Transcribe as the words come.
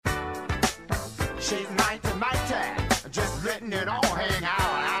She's mighty, mighty, just letting it all hang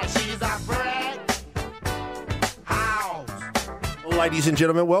out. She's a brick house. Ladies and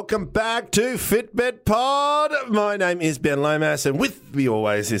gentlemen, welcome back to Fitbit Pod. My name is Ben Lomas, and with me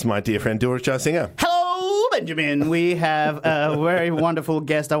always is my dear friend Doris Singer. Hello, Benjamin. We have a very wonderful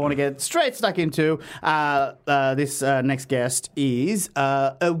guest I want to get straight stuck into. This next guest is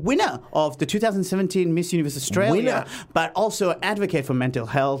a winner of the 2017 Miss Universe Australia, Winner. but also an advocate for mental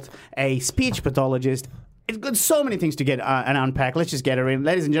health, a speech pathologist. It's got so many things to get and unpack. Let's just get her in.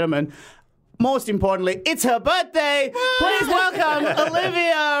 Ladies and gentlemen, most importantly, it's her birthday. Please welcome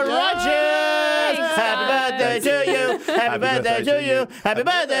Olivia Rogers. Happy birthday to you. Happy birthday to you. Happy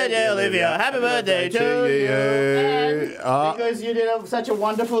birthday, dear Olivia. Happy birthday to you. Because you did such a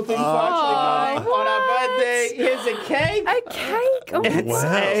wonderful thing for actually going on our birthday. Here's a cake. A cake? Oh,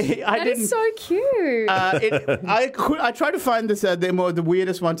 That is so cute. I tried to find this the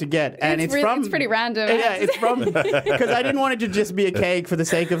weirdest one to get, and it's it's pretty random. Yeah, it's from because I didn't want it to just be a cake for the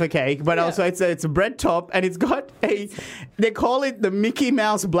sake of a cake, but also it's a bread top, and it's got they call it the Mickey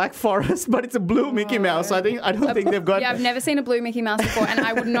Mouse Black Forest, but it's a blue Mickey Mouse. So I don't think they've got. Yeah, I've never seen a blue Mickey Mouse before, and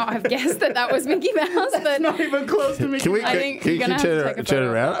I would not have guessed that was Mickey Mouse. But not even close to Mickey. think Can you're you gonna have to take a turn it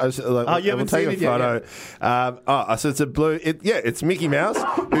photo around? You haven't we'll take seen a it yet, photo. So it's a blue. It's Mickey Mouse,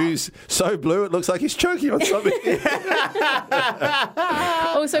 who's so blue it looks like he's choking on something.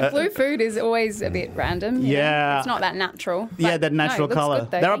 Also, blue food is always a bit random. you know? Yeah. It's not that natural. Yeah, But that natural it looks colour.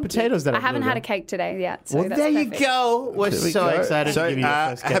 good, though. There are Thank potatoes you. that are I haven't blue, had though. a cake today yet, so Well, that's there perfect. you go. We're There we so go. excited So, to give you your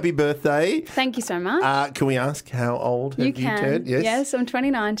first cake. happy birthday. Thank you so much. Can we ask how old have you you can. turned? Yes, I'm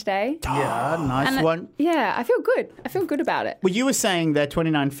 29 today. Yeah, nice And one. Yeah, I feel good. I feel good about it. Well, you were saying that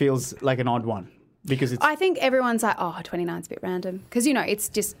 29 feels like an odd one because it's. I think everyone's like, 29's a bit random. Because, it's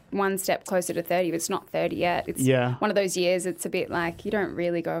just one step closer to 30, but it's not 30 yet. It's one of those years it's a bit like you don't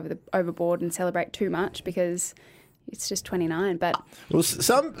really go overboard and celebrate too much because it's just 29. But Well,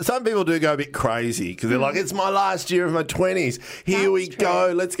 some people do go a bit crazy because they're like, it's my last year of my 20s. Here we That's go.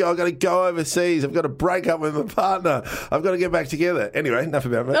 true. Let's go. I've got to go overseas. I've got to break up with my partner. I've got to get back together. Anyway, enough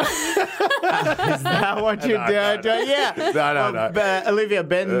about me. Is that what you do? Yeah. No. But Olivia,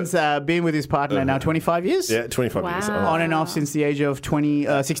 Ben's been with his partner now 25 years? Yeah, 25 years. Wow. On and off since the age of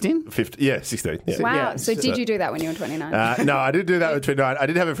 16? 50, yeah, 16. Yeah. wow. yeah, So did you do that when you were 29? No, I didn't do that with 29. I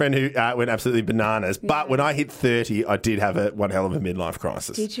did have a friend who went absolutely bananas. But when I hit 30, I did have one hell of a midlife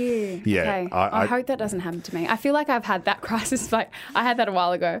crisis. Did you? Yeah. Okay. I hope that doesn't happen to me. I feel like I've had that crisis. Like I had that a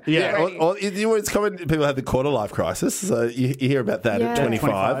while ago. Yeah, already. it's common. People have the quarter life crisis. So you hear about that at Yeah.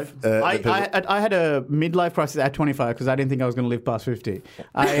 25. I had a midlife crisis at 25 because I didn't think I was going to live past 50.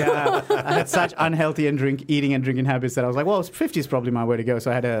 I had such unhealthy eating and drinking habits that I was like, well, 50 is probably my way to go.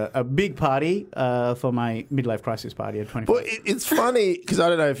 So I had a big party for my midlife crisis party at 25. Well, it's funny because I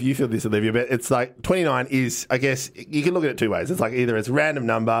don't know if you feel this, Olivia, but it's like 29 is, I guess, you can look at it two ways. It's like either it's a random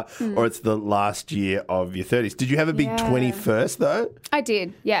number or it's the last year of your 30s. Did you have a big Yeah. 21st, though? I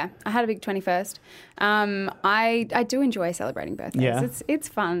did. Yeah. I had a big 21st. I do enjoy celebrating birthdays. Yeah. It's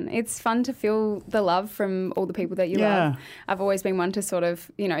fun. It's fun to feel the love from all the people that you Yeah. love. I've always been one to sort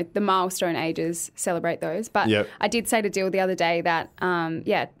of, the milestone ages, celebrate those. But Yep. I did say to Dill the other day that,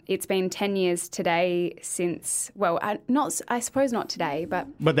 it's been 10 years today since, I suppose not today, but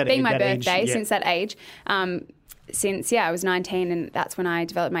that being age- my that age, birthday, yeah. since that age. Since I was 19 and that's when I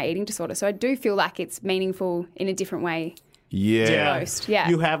developed my eating disorder. So I do feel like it's meaningful in a different way. Yeah. Most, yeah.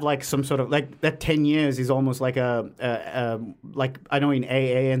 You have like some sort of like that 10 years is almost like like I know in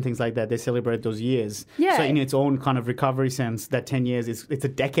AA and things like that they celebrate those years. Yeah. So in its own kind of recovery sense, that 10 years it's a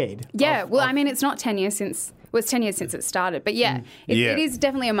decade. Yeah, I mean, it's not 10 years since. Well, it's 10 years since it started. But yeah, Yeah. it is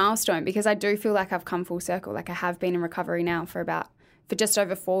definitely a milestone because I do feel like I've come full circle. Like I have been in recovery now for just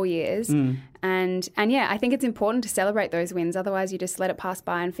over 4 years. And yeah, I think it's important to celebrate those wins. Otherwise, you just let it pass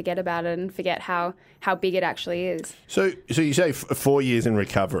by and forget about it and forget how big it actually is. So you say 4 years in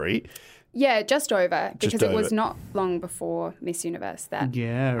recovery. Yeah, just over because it was over. not long before Miss Universe that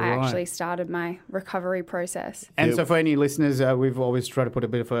Yeah, I right. actually started my recovery process. And Yeah. so for any listeners, we've always tried to put a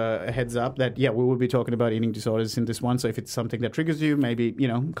bit of a heads up that, we will be talking about eating disorders in this one. So if it's something that triggers you, maybe,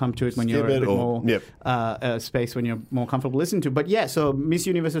 come to it when you're a bit more space, when you're more comfortable listening to. But so Miss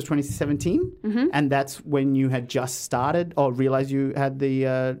Universe was 2017, and that's when you had just started or realized you had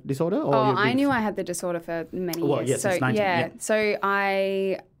the disorder? Or Oh, you'd I been- knew I had the disorder for many Well, years. yes, it's 19, yeah. So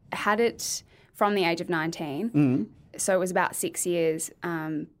I had it from the age of 19. So it was about 6 years.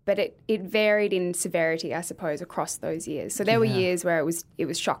 But it varied in severity, I suppose, across those years. So there were years where it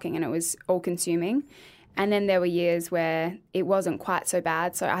was shocking and it was all-consuming. And then there were years where it wasn't quite so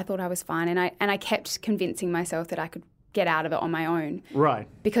bad. So I thought I was fine. And I kept convincing myself that I could get out of it on my own. Right.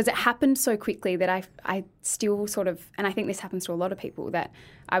 Because it happened so quickly that I still sort of, and I think this happens to a lot of people, that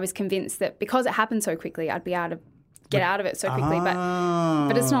I was convinced that because it happened so quickly, I'd be able to get out of it so quickly.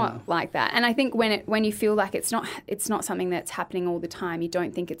 But it's not like that. And I think when you feel like it's not something that's happening all the time, you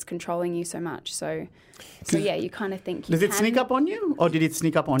don't think it's controlling you so much. So yeah, you kind of think you Does it sneak up on you, or did it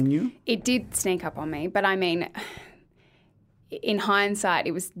sneak up on you? It did sneak up on me, but I mean, in hindsight,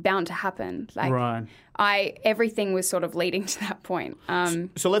 it was bound to happen. Like, Right. Everything was sort of leading to that point.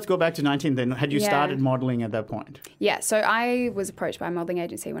 So let's go back to 19 then. Had you Yeah. started modeling at that point? Yeah, so I was approached by a modelling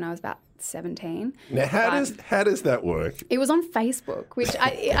agency when I was about 17. Now, how does that work? It was on Facebook, which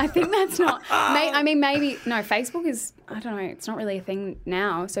I think that's not. Maybe no. Facebook is, I don't know. It's not really a thing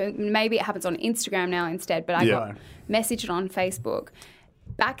now. So maybe it happens on Instagram now instead. But I got messaged on Facebook.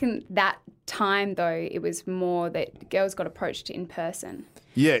 Back in that time, though, it was more that girls got approached in person.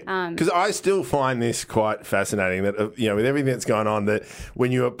 Yeah, because I still find this quite fascinating that, with everything that's going on, that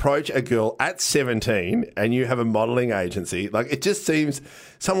when you approach a girl at 17 and you have a modelling agency, like, it just seems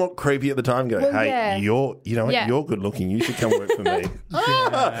somewhat creepy at the time. Go, Well, hey, yeah. you're good looking. You should come work for me.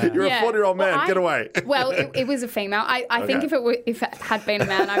 You're a 40-year-old man. Well, Get away. Well, it was a female. I think if it had been a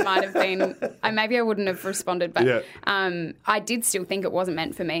man, I might have been. Maybe I wouldn't have responded. But I did still think it wasn't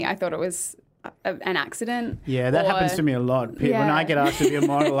meant for me. I thought it was an accident. Yeah, that happens to me a lot. When Yeah. I get asked to be a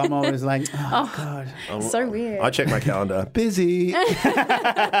model, I'm always like, oh God. So weird. I check my calendar. Busy. So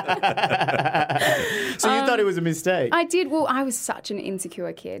you thought it was a mistake? I did. Well, I was such an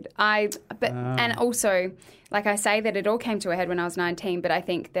insecure kid. And also, like I say, that it all came to a head when I was 19. But I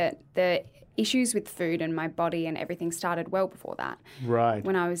think that the issues with food and my body and everything started well before that. Right.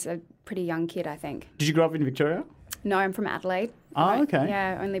 When I was a pretty young kid, I think. Did you grow up in Victoria? No, I'm from Adelaide. Oh, okay.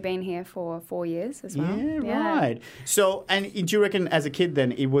 Yeah, only been here for 4 years as well. Yeah, right. So, and do you reckon as a kid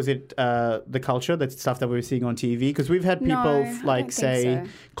then, was it the culture, that stuff that we were seeing on TV? Because we've had people No, I like, don't say, think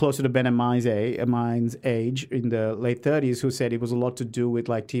so. closer to Ben and mine's age in the late 30s who said it was a lot to do with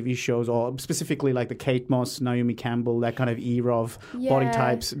like TV shows, or specifically like the Kate Moss, Naomi Campbell, that kind of era of body Yeah.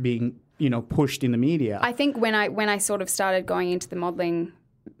 types being, pushed in the media. I think when I sort of started going into the modelling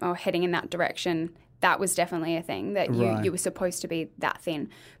or heading in that direction, that was definitely a thing, that Right. you were supposed to be that thin.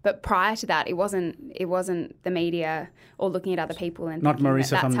 But prior to that, it wasn't the media or looking at other people and Not thinking that Marissa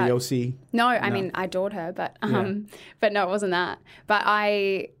that's from how- the OC. No, I mean, I adored her, but no, it wasn't that. But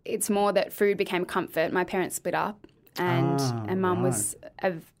it's more that food became comfort. My parents split up, and Mum was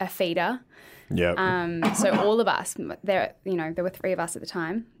a feeder. Yeah. So all of us, there were 3 of us at the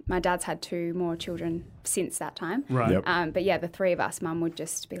time. My dad's had 2 more children since that time. Right. Yep. But yeah, the 3 of us, Mum would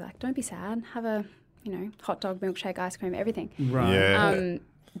just be like, "Don't be sad. Have a, hot dog, milkshake, ice cream, everything." Right. Yeah.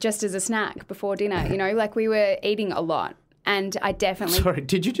 Just as a snack before dinner. Like we were eating a lot, and I definitely. Sorry,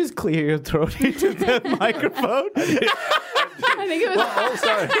 did you just clear your throat into the microphone? I think it was.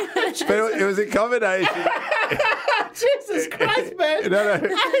 Also, but it was a combination. Jesus Christ, man. No.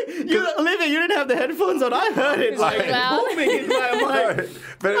 Olivia, you didn't have the headphones on. I heard it like loud. booming in my mind.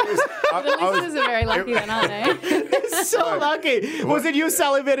 But it was. The listeners are very lucky then, aren't they? So lucky. Was it you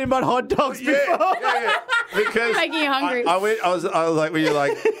salivating about hot dogs before? Yeah. Because Making you hungry. I was like, when you're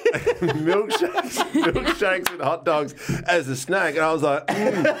like milkshakes and hot dogs as a snack, and I was like,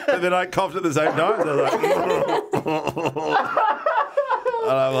 and then I coughed at the same time. So I was like,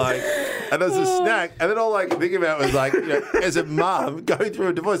 and I'm like, and as a snack, and then all I could think about was like, as a mum going through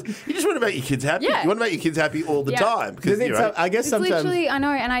a divorce, you just want to make your kids happy. Yeah. You want to make your kids happy all the Yeah. time because I guess It's sometimes. literally, I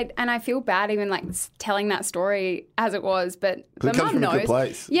know, and I feel bad even like telling that story as it was, but it my comes mum from a knows. good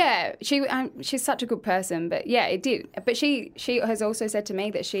place. Yeah, she's such a good person, but yeah, it did. But she has also said to me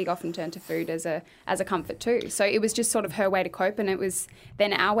that she often turned to food as a comfort too. So it was just sort of her way to cope, and it was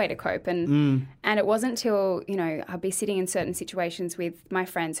then our way to cope. And it wasn't till I'd be sitting in certain situations with my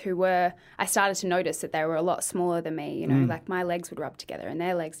friends I started to notice that they were a lot smaller than me. Like my legs would rub together and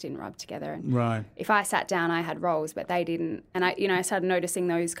their legs didn't rub together. And Right. if I sat down, I had rolls, but they didn't. And I started noticing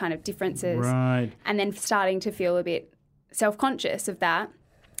those kind of differences. Right. And then starting to feel a bit self-conscious of that,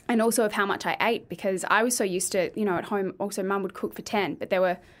 and also of how much I ate, because I was so used to, at home, also Mum would cook for 10, but there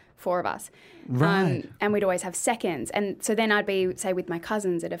were 4 of us. Right. And we'd always have seconds. And so then I'd be, say, with my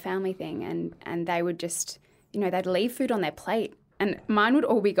cousins at a family thing, and they would just, they'd leave food on their plate. And mine would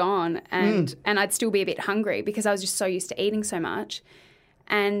all be gone, and I'd still be a bit hungry because I was just so used to eating so much.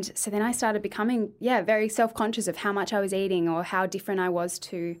 And so then I started becoming, very self-conscious of how much I was eating or how different I was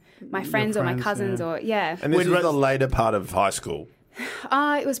to my friends or my friends, cousins yeah. And this was the later part of high school.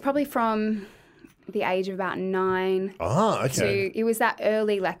 It was probably from the age of about 9 Oh, okay. to, it was that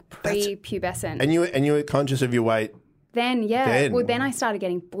early, like pre-pubescent. And you were conscious of your weight. Then, yeah. Then? Well, then I started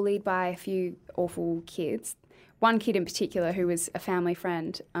getting bullied by a few awful kids, one kid in particular who was a family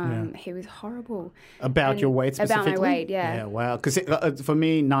friend. He was horrible. About your weight specifically? About my weight, yeah. Yeah, wow. Because for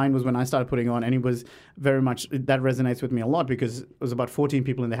me, 9 was when I started putting on, and it was very much, that resonates with me a lot because it was about 14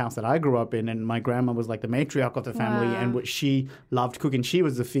 people in the house that I grew up in, and my grandma was like the matriarch of the family, Wow. and she loved cooking. She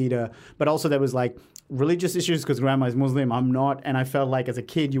was the feeder. But also there was like religious issues because grandma is Muslim, I'm not, and I felt like as a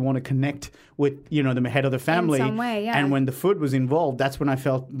kid you want to connect with, the head of the family. In some way, yeah. And when the food was involved, that's when I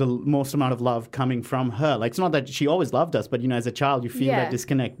felt the most amount of love coming from her. Like, it's not that she always loved us, but as a child you feel Yeah. that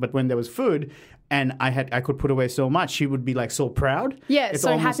disconnect. But when there was food and I could put away so much, she would be like so proud. Yeah, It's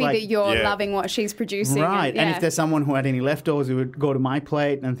so almost happy like- that you're Yeah. loving what she's producing. Right, and yeah. if there's someone who had any leftovers, it would go to my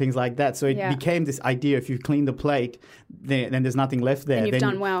plate and things like that. So it Yeah. became this idea: if you clean the plate, then there's nothing left there. Then you've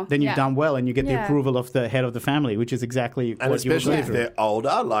done you- well. Then you've Yeah. done well, and you get the Yeah. approval of the head of the family, which is exactly And what you were especially going if through. they're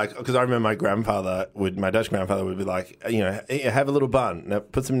older, like, because I remember my Dutch grandfather would be like, have a little bun. Now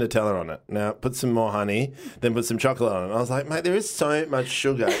put some Nutella on it. Now put some more honey. Then put some chocolate on it. And I was like, mate, there is so much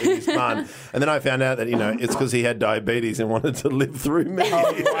sugar in this bun. And then I found out that, it's because he had diabetes and wanted to live through me.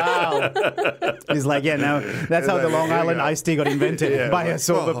 Wow. He's like, that's how the like, Long here we Island go. iced tea got invented Yeah, by a like,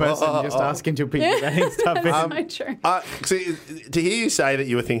 sober person just asking to people that and stuff. So true. See, to hear you say that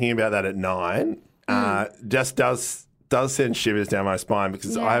you were thinking about that at 9 just does send shivers down my spine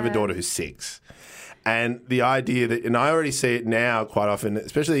because I have a Yeah. daughter who's 6. And the idea that, and I already see it now quite often,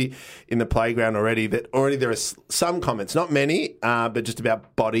 especially in the playground already, that already there are some comments, not many, but just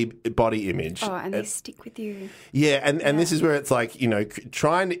about body image. Oh, and they stick with you. Yeah, and this is where it's like, you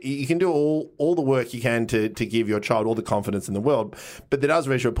can do all the work you can to give your child all the confidence in the world, but there does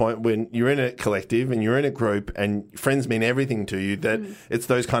reach a point when you're in a collective and you're in a group and friends mean everything to you, that it's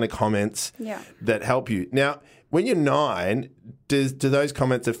those kind of comments Yeah. that help you. Now, when you're 9, do those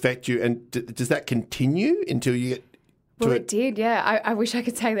comments affect you, and does that continue until you get to Well, it did, yeah. I wish I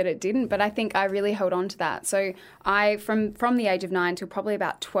could say that it didn't, but I think I really held on to that. So from the age of 9 till probably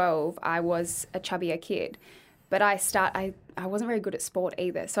about 12, I was a chubbier kid. But I wasn't very good at sport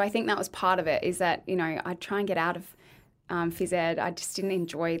either. So I think that was part of it, is that, I'd try and get out of phys ed. I just didn't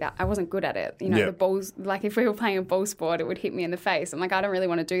enjoy that. I wasn't good at it. Yeah. The balls, like if we were playing a ball sport, it would hit me in the face. I'm like, I don't really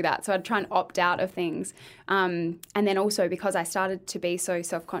want to do that. So I'd try and opt out of things. And then also because I started to be so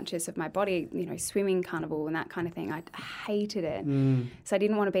self-conscious of my body, swimming carnival and that kind of thing, I hated it. So I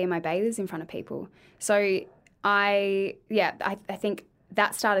didn't want to be in my bathers in front of people. So I think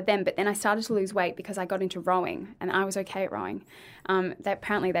that started then, but then I started to lose weight because I got into rowing, and I was okay at rowing.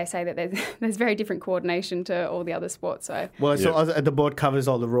 Apparently they say that there's very different coordination to all the other sports. So Well, so the board covers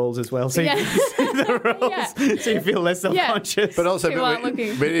all the roles as well, so Yeah. you can see the roles, Yeah. so you feel less self-conscious. But also, People aren't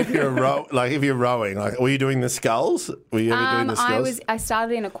looking. but if you're if you're rowing, like, were you doing the sculls? Were you ever doing the sculls? I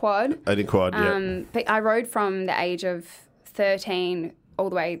started in a quad. I did quad, yeah. But I rowed from the age of 13 all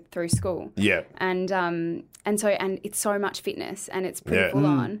the way through school. Yeah. And so it's so much fitness, and it's pretty Yeah. full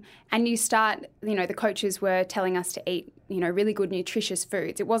on. And you start, the coaches were telling us to eat, really good nutritious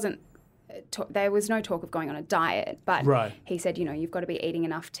foods. It wasn't, there was no talk of going on a diet, but Right. he said, you've got to be eating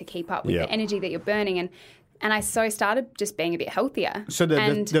enough to keep up with Yeah. the energy that you're burning. And I started just being a bit healthier. So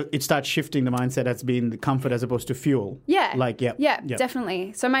it starts shifting the mindset as being the comfort as opposed to fuel. Yeah. Yeah,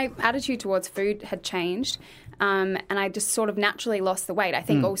 Definitely. So my attitude towards food had changed, and I just sort of naturally lost the weight. I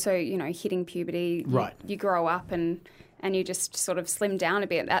think also, hitting puberty, Right. you grow up and you just sort of slim down a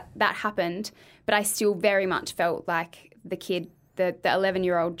bit. That happened, but I still very much felt like the kid, the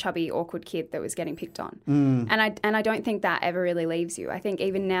 11-year-old chubby, awkward kid that was getting picked on. And I don't think that ever really leaves you. I think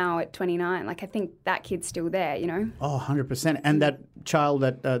even now at 29, I think that kid's still there, Oh, 100%. And that child,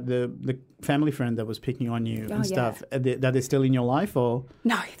 that the family friend that was picking on you and stuff, are they still in your life, or?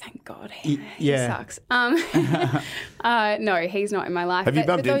 No, thank God. He yeah. sucks. No, he's not in my life. Have you But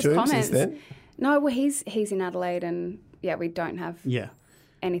bumped those into him comments, since then? No, well, he's in Adelaide, and we don't have Yeah.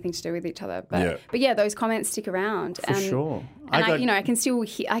 anything to do with each other. Yeah. But yeah, those comments stick around. For sure. And I can still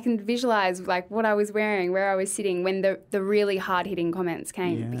I can visualize what I was wearing, where I was sitting when the really hard hitting comments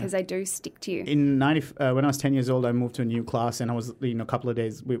came, because they do stick to you. When I was 10 years old, I moved to a new class, and I was, a couple of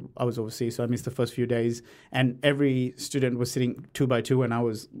days, I was overseas, so I missed the first few days, and every student was sitting 2 by 2, and I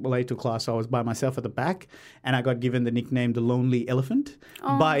was late to class, so I was by myself at the back, and I got given the nickname the Lonely Elephant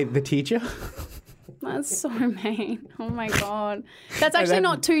by the teacher. That's so mean. Oh my God. That's actually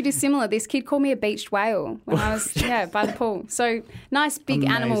not too dissimilar. This kid called me a beached whale when I was, by the pool. So nice big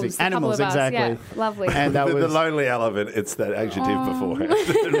Amazing. animals. A Animals, couple of exactly. us. Yeah, lovely. And that The was lonely elephant, it's that adjective beforehand.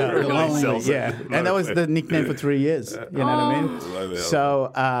 It really lonely, sells it. yeah. And that was the nickname for 3 years. You know what I mean? Lonely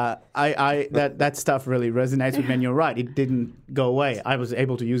So I that stuff really resonates with me. And you're right, it didn't go away. I was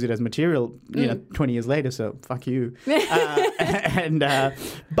able to use it as material, 20 years later. So fuck you.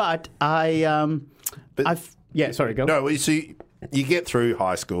 But Yeah, sorry, go. No, well, so you get through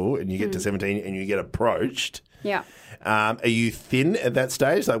high school and you get to 17 and you get approached. Yeah. Are you thin at that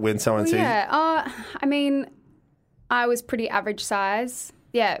stage? Like when someone sees Yeah. I mean, I was pretty average size.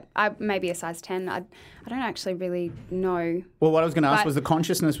 Yeah, maybe a size 10. I don't actually really know. Well, what I was going to ask But- was the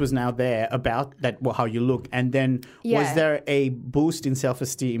consciousness was now there about that, well, how you look. And then was Yeah. there a boost in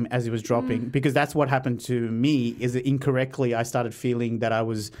self-esteem as it was dropping? Because that's what happened to me is that incorrectly I started feeling that I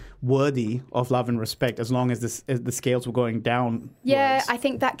was worthy of love and respect as long as the scales were going down. Yeah, I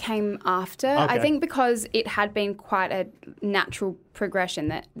think that came after. I Okay. think because it had been quite a natural progression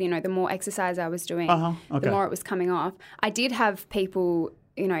that, you know, the more exercise I was doing, Okay. the more it was coming off. I did have people,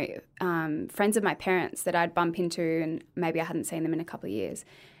 you know, friends of my parents that I'd bump into and maybe I hadn't seen them in a couple of years.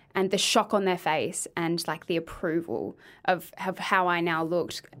 And the shock on their face and like the approval of how I now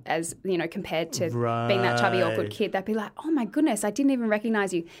looked as, you know, compared to being that chubby, awkward Right. kid, they'd be like, oh my goodness, I didn't even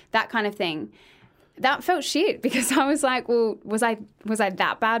recognize you. That kind of thing. That felt shit because I was like, well, was I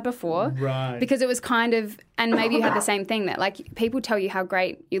that bad before? Right. Because it was kind of, and maybe you had the same thing that like people tell you how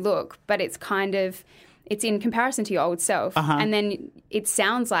great you look, but it's kind of, it's in comparison to your old self. And then it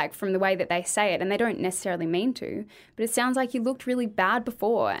sounds like from the way that they say it, and they don't necessarily mean to, but it sounds like you looked really bad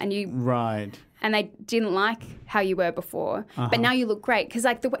before and you Right. and they didn't like how you were before, but now you look great because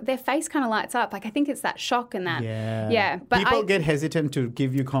like their face kind of lights up. Like I think it's that shock and that, yeah. But people get hesitant to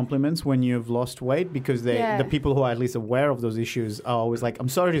give you compliments when you've lost weight because the people who are at least aware of those issues are always like, I'm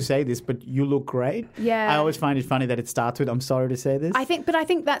sorry to say this, but you look great. Yeah. I always find it funny that it starts with, I'm sorry to say this. I think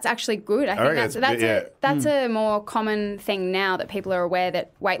that's actually good. I think that's a more common thing now that people are aware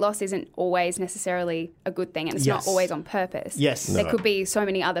that weight loss isn't always necessarily a good thing and it's Yes. not always on purpose. Yes. There No. could be so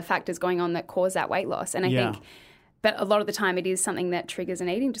many other factors going on that cause that weight loss. And I Yeah. think, but a lot of the time it is something that triggers an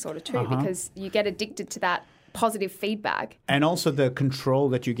eating disorder too because you get addicted to that positive feedback. And also the control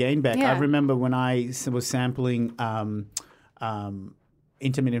that you gain back. Yeah. I remember when I was sampling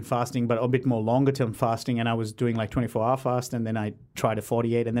intermittent fasting, but a bit more longer term fasting, and I was doing like 24-hour fast, and then I tried a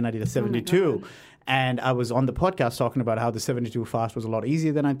 48, and then I did a 72. And I was on the podcast talking about how the 72 fast was a lot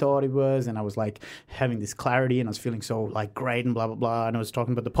easier than I thought it was, and I was like having this clarity, and I was feeling so like great and blah blah blah, and I was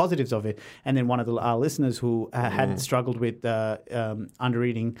talking about the positives of it. And then one of our listeners who had struggled with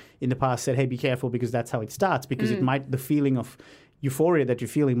undereating in the past said, "Hey, be careful because that's how it starts. Because it might the feeling of euphoria that you're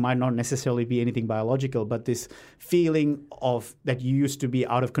feeling might not necessarily be anything biological, but this feeling of that you used to be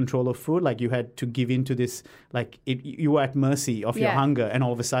out of control of food, like you had to give in to this, like you were at mercy of your hunger, and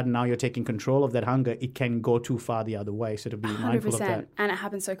all of a sudden now you're taking control of that hunger. It can go too far the other way, so to be mindful of that. And it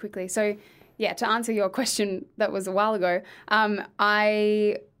happens so quickly. So, yeah, to answer your question that was a while ago,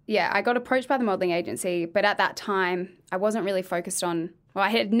 I got approached by the modelling agency, but at that time I wasn't really focused on, well,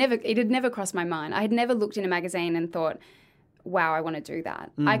 it had never crossed my mind. I had never looked in a magazine and thought, wow, I want to do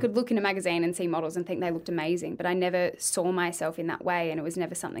that. I could look in a magazine and see models and think they looked amazing, but I never saw myself in that way, and it was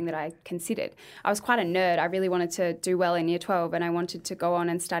never something that I considered. I was quite a nerd. I really wanted to do well in Year 12, and I wanted to go on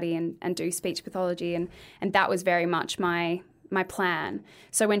and study and do speech pathology, and that was very much my plan.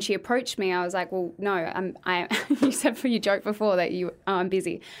 So when she approached me, I was like, well, no, you said for your joke before that I'm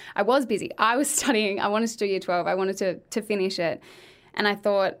busy. I was busy. I was studying. I wanted to do Year 12. I wanted to finish it. And I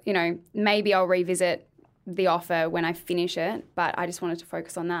thought, you know, maybe I'll revisit the offer when I finish it, but I just wanted to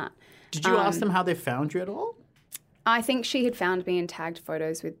focus on that. Did you ask them how they found you at all? I think she had found me and tagged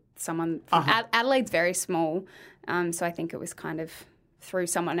photos with someone. Adelaide's very small, so I think it was kind of through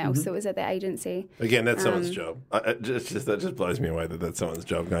someone else that was at the agency. Again, that's someone's job. That just blows me away that that's someone's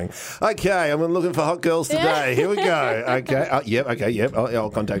job going, okay, I'm looking for hot girls today. Here we go. Okay.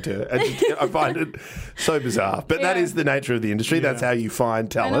 I'll contact her. I find it so bizarre. But that is the nature of the industry. That's how you find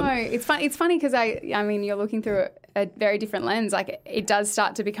talent. I know. It's funny because I mean, you're looking through a very different lens. Like it does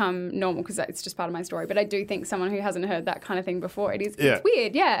start to become normal because it's just part of my story. But I do think someone who hasn't heard that kind of thing before, it's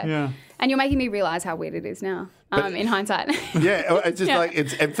weird. Yeah. And you're making me realise how weird it is now. In hindsight. It's just like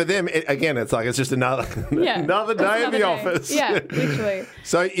and for them it's just another day in the office. Yeah, literally.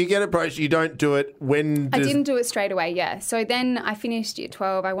 So you get approached, you don't do it I didn't do it straight away, yeah. So then I finished Year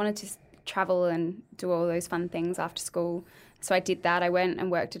 12. I wanted to travel and do all those fun things after school. So I did that. I went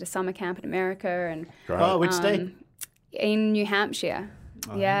and worked at a summer camp in America and Which state? In New Hampshire.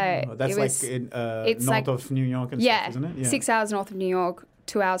 Yeah. That's north of New York and stuff, isn't it? Yeah. 6 hours north of New York,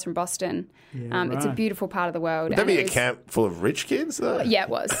 2 hours from Boston. It's a beautiful part of the world. Would that be a camp full of rich kids, though? Yeah, it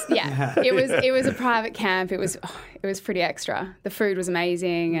was. Yeah, it was a private camp. It was pretty extra. The food was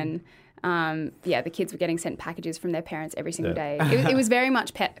amazing, and the kids were getting sent packages from their parents every single day. It was very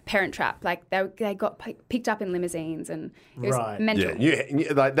much Parent Trap. Like they got picked up in limousines, and it was Right. mental.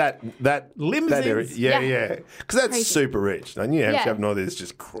 Yeah, like that Limousines? area. Because that's Crazy. super rich. Like, New Hampshire Yeah. up north is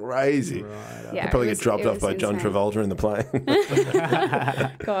just crazy. Yeah, You'd probably it get dropped it off was by John insane. Travolta in the plane.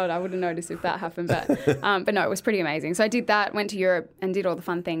 God, I would have noticed if that happened. But no, it was pretty amazing. So I did that, went to Europe and did all the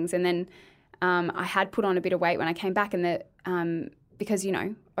fun things. And then I had put on a bit of weight when I came back. And because,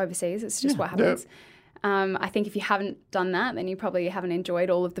 overseas, it's just what happens. I think if you haven't done that, then you probably haven't enjoyed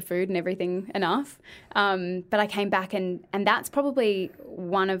all of the food and everything enough. But I came back and that's probably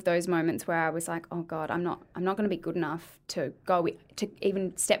one of those moments where I was like, oh God, I'm not going to be good enough to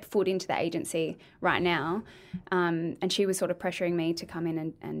even step foot into the agency right now. And she was sort of pressuring me to come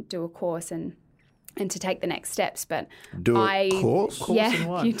in and do a course and to take the next steps. But Do a course? Course in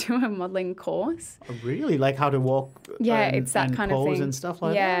what? you do a modelling course. Really? Like how to walk Yeah, and, it's that and kind of pose thing. and stuff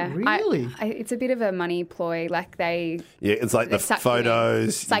like yeah, that? Really? It's a bit of a money ploy. Like they Yeah, it's like the suck you in. photos.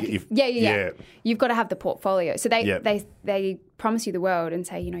 It's like, you- yeah. You've got to have the portfolio. So Yeah. they promise you the world and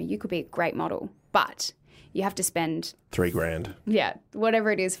say, you could be a great model, but you have to spend, $3,000.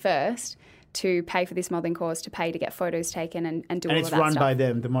 whatever it is first to pay for this modelling course, to pay to get photos taken and do And all it's of that run stuff. by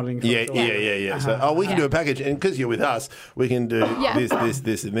them, the modelling. Yeah. So, we can Yeah. do a package, and because you're with us, we can do Yeah. this,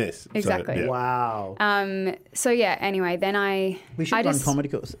 and this. So, Exactly. yeah. Wow. So yeah, anyway, then We should I run just, comedy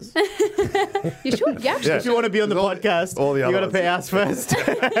courses. You should, yeah. Yeah. If you want to be on the podcast, all the you other got to pay us first.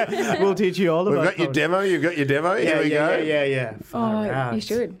 We'll teach you all We've about got your comedy. demo. You've got your demo. Yeah, Here we go. yeah. Oh, Far out. you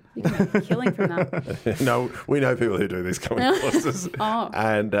should. You can make a killing from that. No, we know people who do these comedy courses. Oh.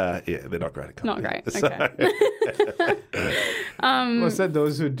 And, they're not great at comedy. Not great. So- What's that?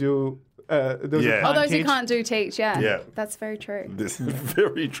 Those who do. Those Yeah. who Oh, can't those teach? who can't do teach, yeah. Yeah. That's very true. This is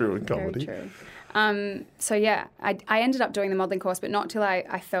very true in comedy. Very true. So yeah, I ended up doing the modelling course, but not till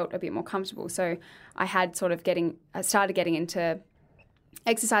I felt a bit more comfortable. So I had I started getting into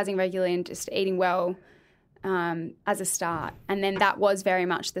exercising regularly and just eating well as a start. And then that was very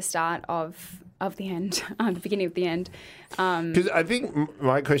much the start of the end, the beginning of the end. Because I think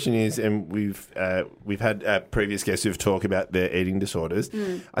my question is, and we've had previous guests who've talked about their eating disorders.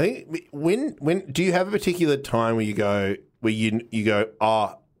 I think when do you have a particular time where you go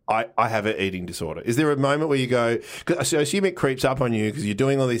I have an eating disorder? Is there a moment where you go, 'cause I assume it creeps up on you because you're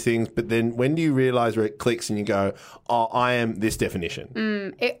doing all these things, but then when do you realise where it clicks and you go, oh, I am this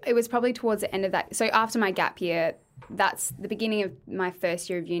definition? It was probably towards the end of that. So after my gap year, that's the beginning of my first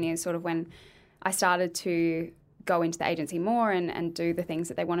year of uni is sort of when I started to go into the agency more and do the things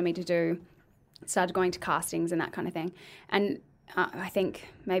that they wanted me to do. Started going to castings and that kind of thing. And I think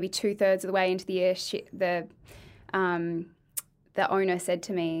maybe 2/3 of the way into the year, the owner said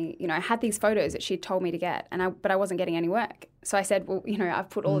to me, I had these photos that she'd told me to get, but I wasn't getting any work. So I said, well, I've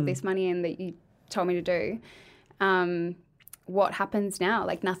put all of this money in that you told me to do. What happens now?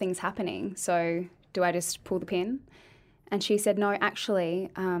 Like nothing's happening. So do I just pull the pin? And she said, no, actually,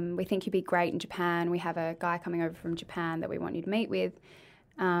 we think you'd be great in Japan. We have a guy coming over from Japan that we want you to meet with.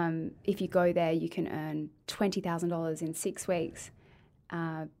 If you go there, you can earn $20,000 in 6 weeks.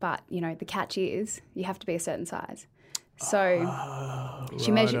 But, the catch is you have to be a certain size. So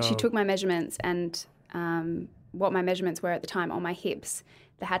she took my measurements and what my measurements were at the time on my hips.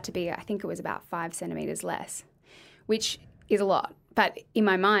 They had to be, I think it was about 5 centimetres less, which is a lot. But in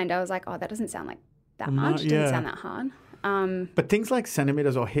my mind, I was like, oh, that doesn't sound like that much. It doesn't sound that hard. But things like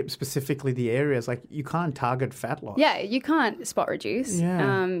centimeters or hips, specifically the areas, like you can't target fat loss. Yeah, you can't spot reduce.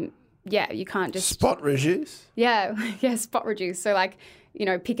 Yeah. You can't just Spot reduce? Yeah, spot reduce. So like,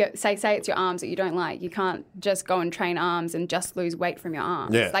 pick it. Say it's your arms that you don't like. You can't just go and train arms and just lose weight from your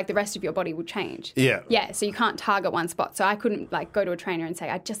arms. Yeah. Like the rest of your body will change. Yeah. Yeah. So you can't target one spot. So I couldn't go to a trainer and say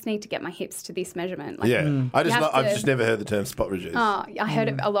I just need to get my hips to this measurement. Like, Yeah. have I've to- just never heard the term spot reduce. Oh, I heard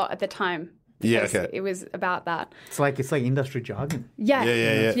it a lot at the time. Yeah, because okay. It was about that. It's like industry jargon. Yeah.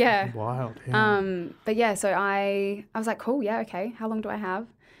 Yeah. Yeah. Wild. Yeah. But yeah, so I was like, cool, yeah, okay. How long do I have?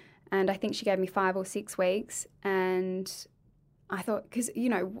 And I think she gave me 5 or 6 weeks. And I thought, because,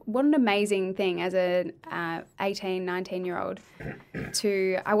 what an amazing thing as an 18, 19-year-old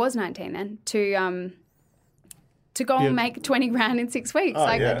I was 19 then, to go and make 20 grand in 6 weeks.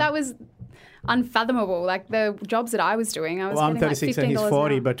 That was unfathomable. Like the jobs that I was doing, I was Well, I'm getting 36 like $15 and he's an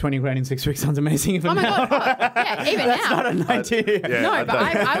 40, hour. but 20 grand in 6 weeks sounds amazing. Even Oh my now. God. Yeah, even now. Not a 90. Yeah, No, but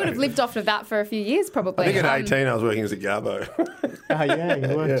I would have lived off of that for a few years probably. I think at 18 I was working as a garbo. Yeah,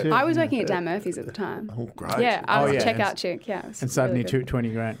 you were too. I was working at Dan Murphy's at the time. Oh, great. Yeah, I was yeah. a checkout chick. Yeah, it was And suddenly really good.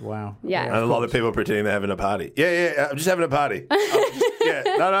 20 grand. Wow. Yeah. And a lot of people pretending they're having a party. Yeah, I'm just having a party.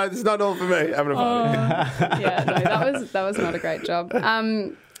 No, it's not all for me. Having a party. Yeah, no, that was not a great job.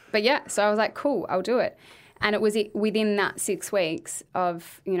 But yeah, so I was like, cool, I'll do it. And it was within that 6 weeks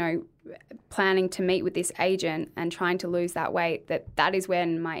of, planning to meet with this agent and trying to lose that weight, that is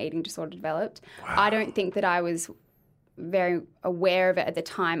when my eating disorder developed. Wow. I don't think that I was very aware of it at the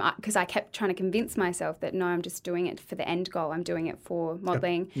time because I kept trying to convince myself that, no, I'm just doing it for the end goal. I'm doing it for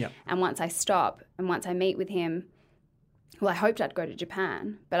modelling. Yep. And once I stop and once I meet with him, well, I hoped I'd go to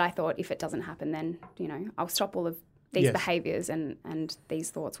Japan, but I thought if it doesn't happen, then, I'll stop all of these behaviours and these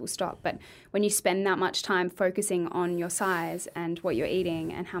thoughts will stop. But when you spend that much time focusing on your size and what you're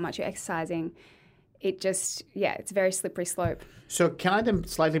eating and how much you're exercising, it just, it's a very slippery slope. So can I then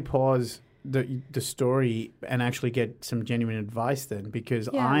slightly pause the story and actually get some genuine advice then? Because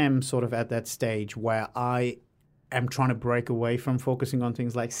I am sort of at that stage where I am trying to break away from focusing on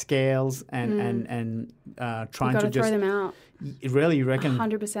things like scales and trying to just throw them out. Really, you reckon?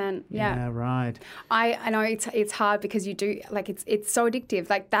 100%. Yeah. Yeah, right. I know it's hard because you do it's so addictive.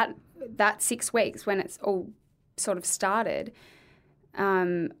 Like that 6 weeks when it's all sort of started.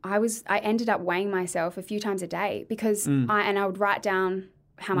 I ended up weighing myself a few times a day because I would write down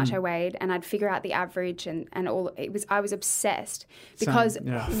how much I weighed and I'd figure out the average and all. I was obsessed because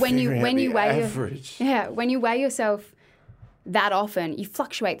when you weigh yourself that often, you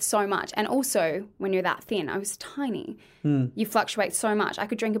fluctuate so much. And also when you're that thin, I was tiny, you fluctuate so much. I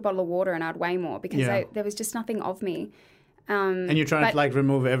could drink a bottle of water and I'd weigh more because there was just nothing of me. And you're trying to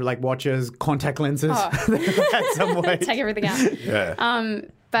remove watches, contact lenses, at some way. Take everything out. Yeah.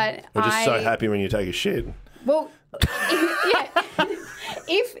 But we're just so happy when you take a shit. Well,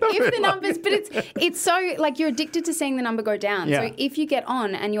 if the numbers, but it's so you're addicted to seeing the number go down. Yeah. So if you get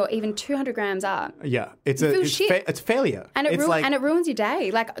on and you're even 200 grams up, it's failure, and it ruins your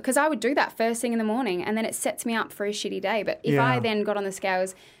day. Because I would do that first thing in the morning, and then it sets me up for a shitty day. But if I then got on the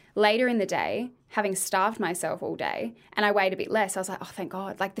scales later in the day, having starved myself all day, and I weighed a bit less, I was like, oh, thank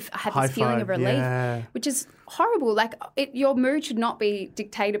God. I had this feeling of relief, which is horrible. Your mood should not be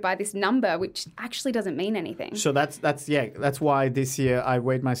dictated by this number, which actually doesn't mean anything. So that's why this year I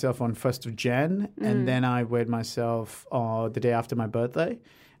weighed myself on 1st of Jan, and then I weighed myself the day after my birthday.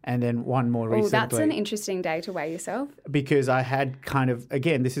 And then one more recently. Oh, that's an interesting day to weigh yourself. Because I had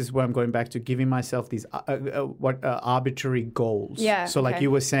again, this is where I'm going back to giving myself these arbitrary goals. Yeah. So like you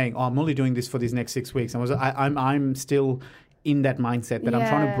were saying, I'm only doing this for these next 6 weeks. I'm still in that mindset that I'm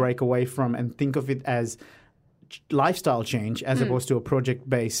trying to break away from and think of it as lifestyle change as opposed to a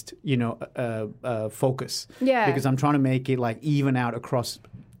project-based, focus. Yeah. Because I'm trying to make it even out across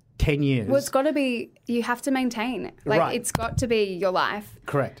 10 years. Well, it's got to be, you have to maintain it. It's got to be your life.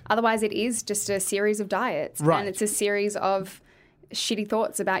 Correct. Otherwise, it is just a series of diets. Right. And it's a series of shitty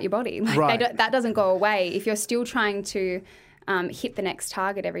thoughts about your body. Right. That doesn't go away if you're still trying to hit the next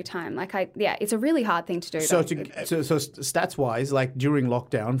target every time. It's a really hard thing to do. So stats-wise, during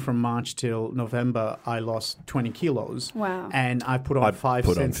lockdown from March till November, I lost 20 kilos. Wow. And I put on 5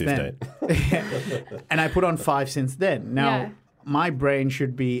 since then. And I put on 5 since then. Now, my brain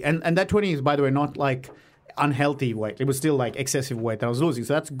should be, and that 20 is, by the way, not unhealthy weight. It was still excessive weight that I was losing.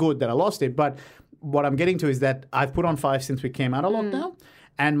 So that's good that I lost it. But what I'm getting to is that I've put on 5 since we came out of lockdown.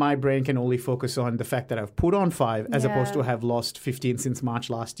 And my brain can only focus on the fact that I've put on 5 as opposed to have lost 15 since March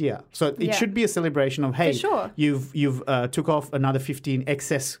last year. So it should be a celebration of, hey, you've took off another 15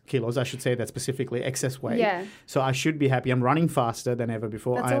 excess kilos. I should say that specifically, excess weight. Yeah. So I should be happy. I'm running faster than ever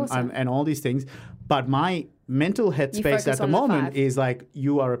before. That's awesome. And all these things. But my mental headspace at the moment is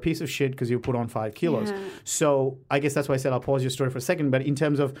you are a piece of shit because you put on 5 kilos. Yeah. So I guess that's why I said I'll pause your story for a second. But in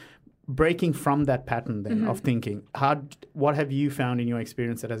terms of breaking from that pattern then of thinking, what have you found in your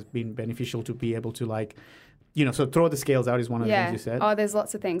experience that has been beneficial to be able to so throw the scales out is one of the things you said. Oh, there's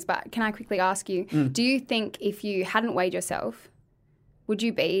lots of things. But can I quickly ask you, do you think if you hadn't weighed yourself, would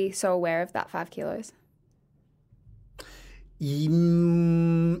you be so aware of that 5 kilos?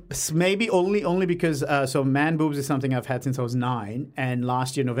 Maybe only because man boobs is something I've had since I was 9, and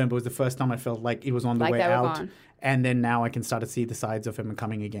last year November was the first time I felt like it was on the way out, gone. And then now I can start to see the sides of him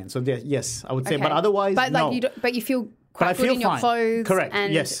coming again. So yes, I would say, but otherwise, no. But you feel quite good in your clothes, correct?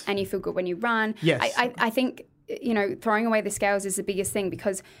 And, yes, and you feel good when you run. Yes, I think throwing away the scales is the biggest thing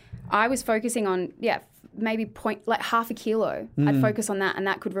because I was focusing on maybe half a kilo. I'd focus on that, and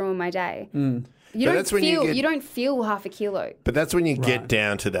that could ruin my day. You don't feel half a kilo. But that's when you get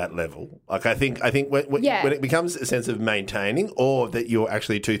down to that level. I think when it becomes a sense of maintaining, or that you're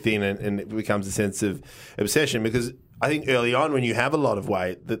actually too thin, and it becomes a sense of obsession. Because I think early on, when you have a lot of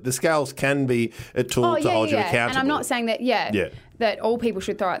weight, the scales can be a tool to hold you accountable. And I'm not saying that that all people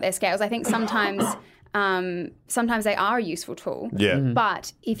should throw out their scales. I think sometimes they are a useful tool. Yeah.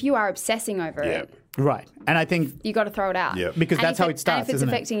 But if you are obsessing over it, Right. And I think You got to throw it out. Yeah. because And that's if how it starts, And if it's isn't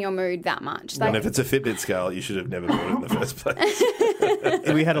it? affecting your mood that much. And if it's a Fitbit scale, you should have never bought it in the first place.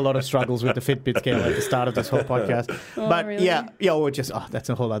 We had a lot of struggles with the Fitbit scale at the start of this whole podcast. But really? that's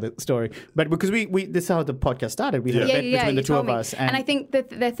a whole other story. But because we this is how the podcast started. We had a bet between the you two told of me. us. And I think that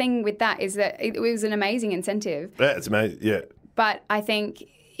the thing with that is that it was an amazing incentive. Yeah, it's amazing. Yeah. But I think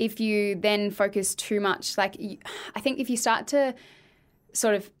if you then focus too much, I think if you start to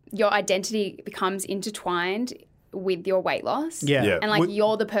sort of, your identity becomes intertwined with your weight loss. Yeah. Yeah. And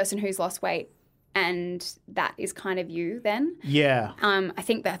you're the person who's lost weight and that is kind of you then. Yeah. I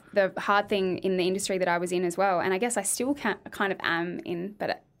think that the hard thing in the industry that I was in as well, and I guess I still kind of am in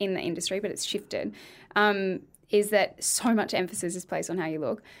the industry, but it's shifted, is that so much emphasis is placed on how you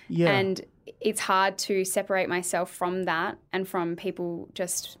look. Yeah. And it's hard to separate myself from that and from people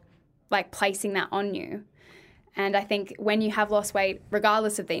just placing that on you. And I think when you have lost weight,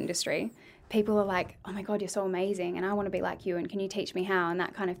 regardless of the industry, people are like, oh my God, you're so amazing and I want to be like you and can you teach me how and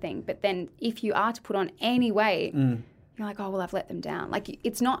that kind of thing. But then if you are to put on any weight, you're like, oh, well, I've let them down.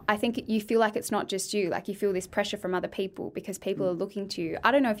 It's not, I think you feel like it's not just you. You feel this pressure from other people because people are looking to you.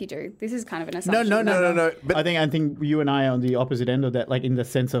 I don't know if you do. This is kind of an assumption. No. But I think you and I are on the opposite end of that, in the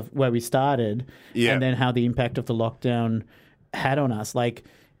sense of where we started and then how the impact of the lockdown had on us.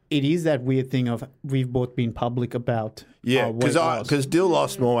 It is that weird thing of we've both been public about our weight loss. because Dill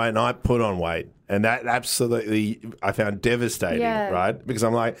lost more weight and I put on weight. And that absolutely I found devastating, right? Because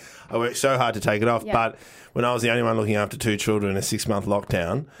I'm like, I worked so hard to take it off. Yeah. But when I was the only one looking after 2 children in a 6-month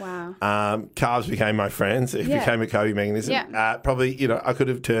lockdown, carbs became my friends. It became a coping mechanism. Yeah. Probably, I could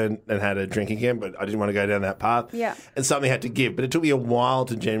have turned and had a drink again, but I didn't want to go down that path. Yeah. And something had to give. But it took me a while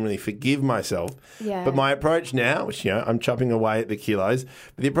to genuinely forgive myself. Yeah. But my approach now, which, I'm chopping away at the kilos,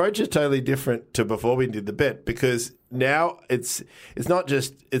 but the approach is totally different to before we did the bet because now it's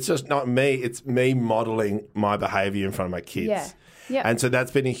just not me, it's me modeling my behavior in front of my kids. Yeah. Yeah. And so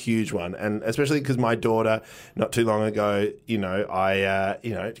that's been a huge one. And especially because my daughter, not too long ago, I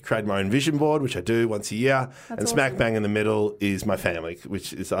created my own vision board, which I do once a year. And smack bang in the middle is my family,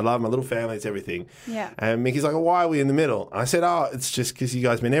 which is, I love my little family, it's everything. Yeah. And Mickey's like, why are we in the middle? And I said, it's just because you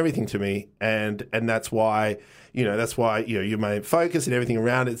guys mean everything to me. And that's why, you're my focus and everything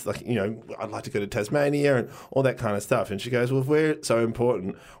around it. It's I'd like to go to Tasmania and all that kind of stuff. And she goes, well, if we're so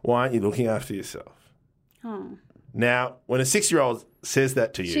important, why aren't you looking after yourself? Oh. Now, when a 6-year-old says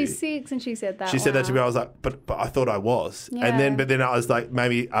that to you, She's 6 and she said that. she said that to me. I was like, but I thought I was, Yeah. but then I was like,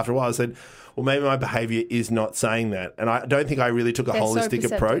 maybe after a while, I said, well, maybe my behaviour is not saying that, and I don't think I really took a They're so holistic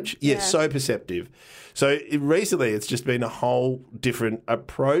perceptive. approach. Yeah. So perceptive. So recently, it's just been a whole different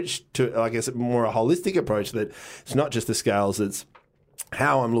approach to, I guess, more a holistic approach. That it's not just the scales; it's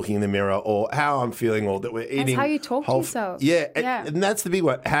how I'm looking in the mirror or how I'm feeling or that we're eating. That's how you talk to yourself. Yeah, Yeah. And that's the big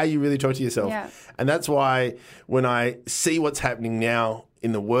one, how you really talk to yourself. Yeah. And that's why when I see what's happening now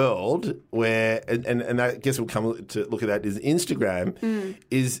in the world where, and I guess we'll come to look at that is Instagram,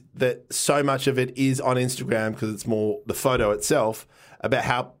 is that so much of it is on Instagram because it's more the photo itself about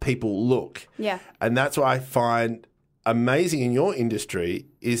how people look. Yeah. And that's what I find amazing in your industry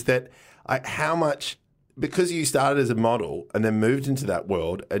is that how much, because you started as a model and then moved into that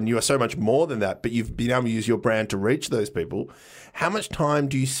world and you are so much more than that, but you've been able to use your brand to reach those people, how much time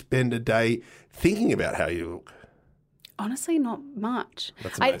do you spend a day thinking about how you look? Honestly, not much.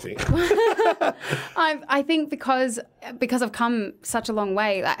 That's amazing. I think because I've come such a long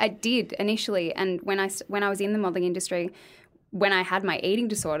way. I did initially, and when I was in the modelling industry, when I had my eating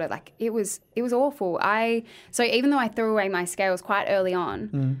disorder, it was awful. So even though I threw away my scales quite early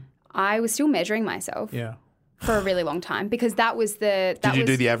on, I was still measuring myself for a really long time because that was the. Did you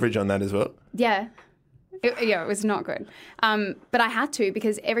do the average on that as well? Yeah. It was not good. But I had to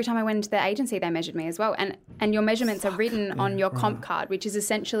because every time I went into the agency, they measured me as well. And your measurements are written on your comp card, which is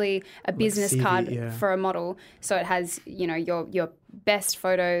essentially a business CV, card for a model. So it has, your best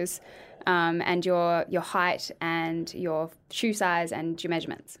photos and your height and your shoe size and your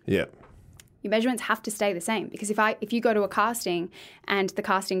measurements. Yeah. Your measurements have to stay the same because if you go to a casting and the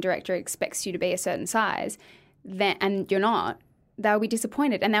casting director expects you to be a certain size, and you're not, they'll be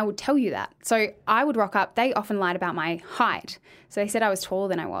disappointed and they would tell you that. So I would rock up. They often lied about my height. So they said I was taller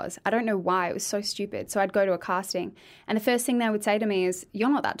than I was. I don't know why. It was so stupid. So I'd go to a casting and the first thing they would say to me is, you're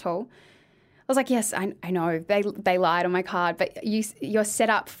not that tall. I was like, yes, I know. They lied on my card, but you're set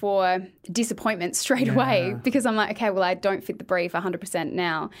up for disappointment straight away because I'm like, okay, well, I don't fit the brief 100%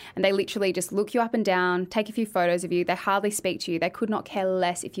 now. And they literally just look you up and down, take a few photos of you. They hardly speak to you. They could not care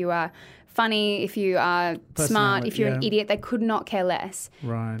less if you are funny, if you are smart, if you're an idiot. They could not care less.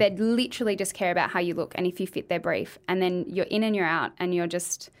 Right. They'd literally just care about how you look and if you fit their brief. And then you're in and you're out and you're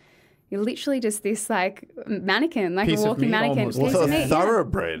just... You're literally just this like mannequin, like Piece a of walking meat mannequin. almost. Piece So of a meat, yeah.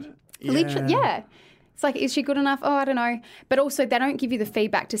 thoroughbred. Literally, yeah. It's like, is she good enough? Oh, I don't know. But also, they don't give you the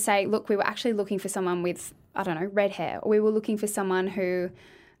feedback to say, look, we were actually looking for someone with, I don't know, red hair, or we were looking for someone who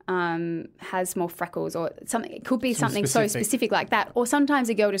has more freckles, or something. It could be something so specific like that. Or sometimes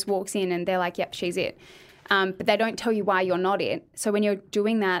a girl just walks in and they're like, yep, she's it. But they don't tell you why you're not it. So when you're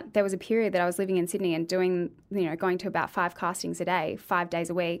doing that, there was a period that I was living in Sydney and doing, going to about 5 castings a day, 5 days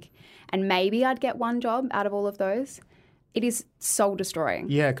a week, and maybe I'd get one job out of all of those. It is soul destroying.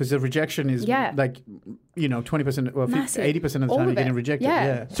 Yeah, because the rejection is like, 20% or Massive. 80% of the All time of you're getting it. rejected. Yeah.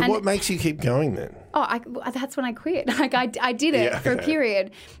 Yeah. So And- what makes you keep going then? Oh, that's when I quit. Like I did it for a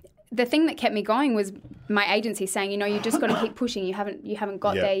period. The thing that kept me going was my agency saying, you just got to keep pushing. You haven't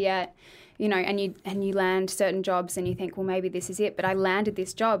got there yet, and you land certain jobs and you think, well, maybe this is it. But I landed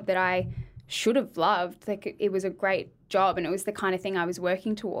this job that I should have loved. Like it was a great job and it was the kind of thing I was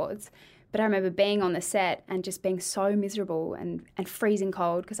working towards. But I remember being on the set and just being so miserable and freezing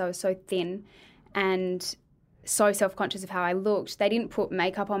cold because I was so thin and so self-conscious of how I looked. They didn't put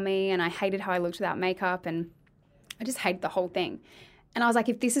makeup on me and I hated how I looked without makeup and I just hated the whole thing. And I was like,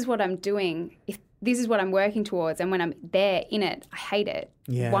 if this is what I'm doing, if this is what I'm working towards and when I'm there in it, I hate it.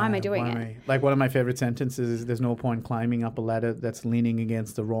 Yeah, why am I doing it? Like one of my favorite sentences is there's no point climbing up a ladder that's leaning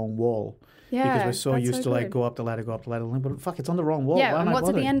against the wrong wall. Yeah, because we're so that's used so to like good. go up the ladder, but fuck, it's on the wrong wall. Yeah, Why am and I what's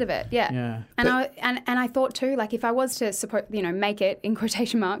at the bothering? end of it? Yeah. Yeah. And I thought too, like if I was to make it in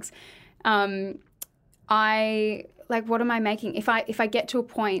quotation marks, I like what am I making? If I get to a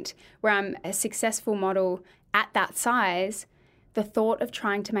point where I'm a successful model at that size, the thought of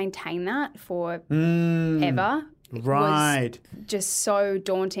trying to maintain that for ever Right. was just so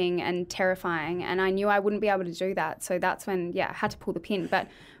daunting and terrifying. And I knew I wouldn't be able to do that. So that's when, I had to pull the pin. But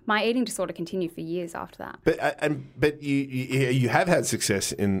my eating disorder continued for years after that. But you have had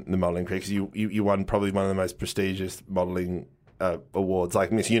success in the modelling career because you won probably one of the most prestigious modelling awards.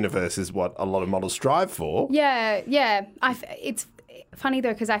 Like Miss Universe is what a lot of models strive for. Yeah. It's funny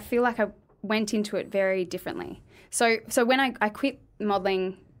though because I feel like I went into it very differently. So when I quit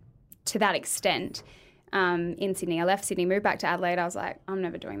modelling to that extent in Sydney, I left Sydney, moved back to Adelaide. I was like, I'm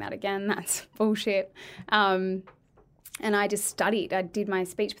never doing that again. That's bullshit. And I just studied. I did my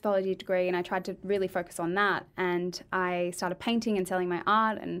speech pathology degree and I tried to really focus on that. And I started painting and selling my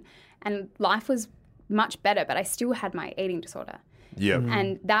art and life was much better, but I still had my eating disorder. Yeah.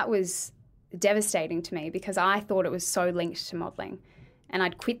 And that was devastating to me because I thought it was so linked to modelling. And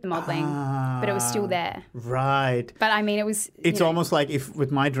I'd quit the modelling, but it was still there. Right. But I mean, it was... It's almost like if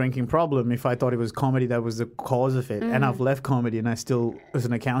with my drinking problem, if I thought it was comedy that was the cause of it, and I've left comedy and I still, as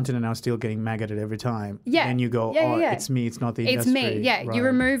an accountant, and I was still getting maggoted every time. Yeah. And you go, it's me, it's not the It's industry. me, yeah. Right. You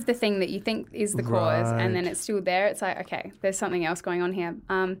remove the thing that you think is the cause, and then Right. it's still there. It's like, okay, there's something else going on here.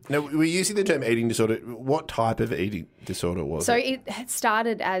 Now, we're using the term eating disorder. What type of eating disorder was So it? it had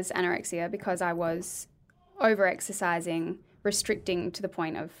started as anorexia because I was over-exercising, restricting to the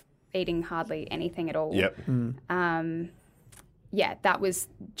point of eating hardly anything at all. Yep. That was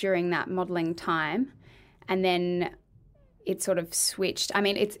during that modelling time. And then it sort of switched. I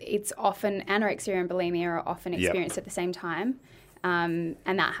mean, it's often anorexia and bulimia are often experienced at the same time. And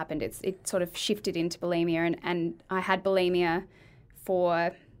that happened. It sort of shifted into bulimia and I had bulimia for,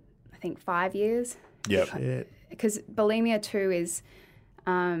 I think, 5 years. Yep. Because bulimia too is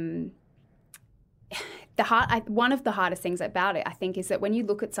one of the hardest things about it, I think, is that when you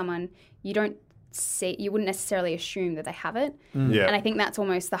look at someone, you wouldn't necessarily assume that they have it. Yeah. And I think that's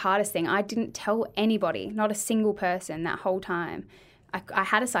almost the hardest thing. I didn't tell anybody, not a single person that whole time. I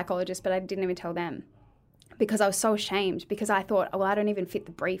had a psychologist, but I didn't even tell them because I was so ashamed because I thought, well, I don't even fit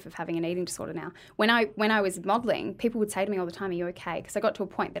the brief of having an eating disorder now. When I was modelling, people would say to me all the time, are you okay? Because I got to a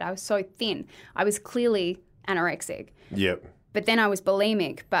point that I was so thin. I was clearly anorexic. Yep. But then I was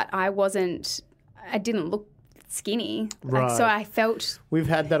bulimic, but I didn't look skinny. Right. So I felt... We've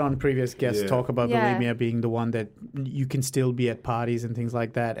had that on previous guests talk about Yeah. bulimia being the one that you can still be at parties and things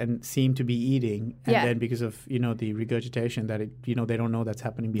like that and seem to be eating. And Yeah. then because of, the regurgitation that they don't know that's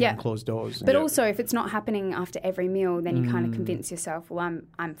happening behind closed doors. But also, if it's not happening after every meal, then you kind of convince yourself, well,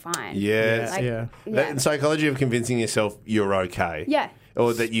 I'm fine. Yes. Like, Yeah. That psychology of convincing yourself you're okay. Yeah.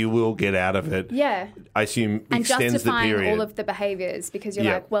 Or that you will get out of it. Yeah. I assume And extends the justifying period. all of the behaviours because you're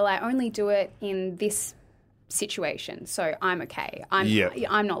Yeah. like, well, I only do it in this situation, so I'm okay.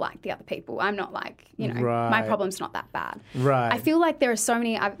 I'm not like the other people. I'm not like, my Right. problem's not that bad. Right. I feel like there are so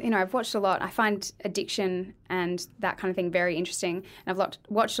many, I've watched a lot. I find addiction and that kind of thing very interesting. And I've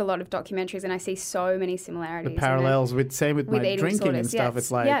watched a lot of documentaries, and I see so many similarities. The parallels with my eating drinking and disorders, stuff. yes.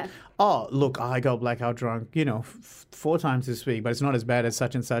 It's like, oh, look, I go blackout drunk, 4 times this week, but it's not as bad as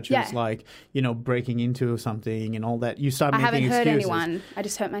such and such. Yeah. It's like, breaking into something and all that. You start I making haven't hurt excuses. anyone. I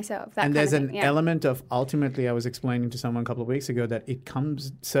just hurt myself. That And kind there's of an thing. Yeah. element of, ultimately, I was explaining to someone a couple of weeks ago that it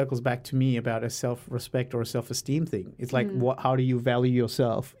circles back to me about a self-respect or a self-esteem thing. It's like, how do you value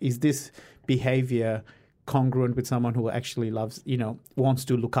yourself? Is this behavior congruent with someone who actually loves, wants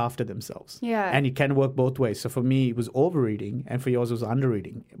to look after themselves? Yeah. And it can work both ways. So for me, it was overeating, and for yours, it was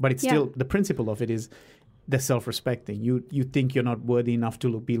undereating. But it's still, the principle of it is the self-respect thing. You think you're not worthy enough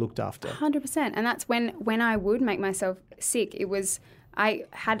to be looked after. 100%. And that's when I would make myself sick, I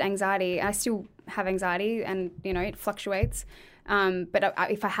had anxiety. I still have anxiety, and, it fluctuates. But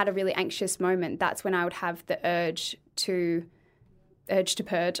if I had a really anxious moment, that's when I would have the urge to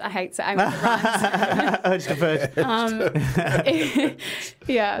purge. I hate saying it rhymes. Urge to purge.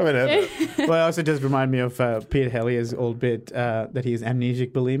 Yeah. I mean, Well, it also does remind me of Peter Hellier's old bit that he is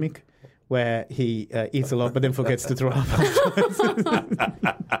amnesic bulimic, where he eats a lot but then forgets to throw up.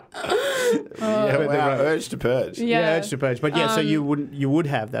 urge to purge. Yeah. Urge to purge. But so you would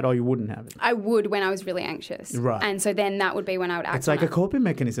have that, or you wouldn't have it. I would when I was really anxious. Right. And so then that would be when I would act It's like on a it. coping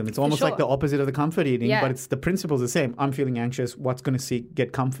mechanism. It's almost like sure. the opposite of the comfort eating, Yeah. but it's the principle's the same. I'm feeling anxious. What's going to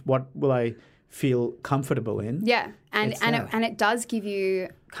get comfort? What will I feel comfortable in? Yeah. And It's and that. it does give you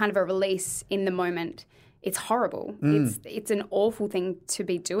kind of a release in the moment. It's horrible. It's an awful thing to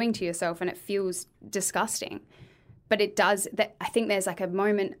be doing to yourself, and it feels disgusting. But it does. I think there's like a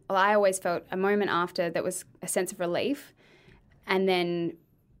moment. Well, I always felt a moment after that was a sense of relief, and then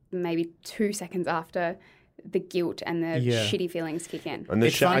maybe 2 seconds after, the guilt and the Yeah. shitty feelings kick in. And the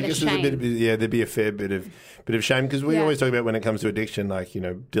It's shame, fun. I The guess there's a bit shame. there'd be a fair bit of shame, because we Yeah. always talk about when it comes to addiction, like,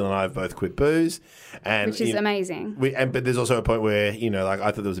 Dylan and I have both quit booze, and Which is amazing. But there's also a point where, like, I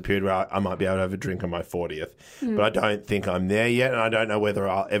thought there was a period where I might be able to have a drink on my 40th, Hmm. but I don't think I'm there yet, and I don't know whether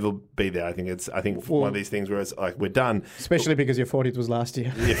I'll ever be there. I think one of these things where it's like, we're done. Especially because your 40th was last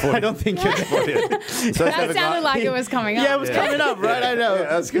year. Yeah, 40. I don't think you're there. So That sounded like it was coming up. Yeah, it was coming up, right? I know. Yeah,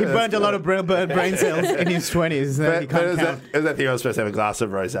 that's good, He that's burnt a lot of brain cells in his 20s. That he But can't it count. was that thing I was supposed to have a glass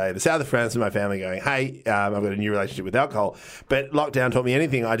of rosé. The south of France and my family going, hey, I've got a new relationship with alcohol. But lockdown taught me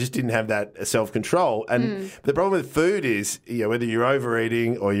anything. I just didn't have that self-control. And the problem with food is, whether you're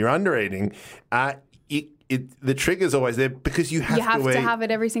overeating or you're undereating, the trigger's always there, because you have to eat. have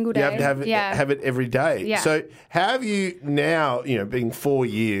it every single day. You have to have it every day. Yeah. So how have you now, being 4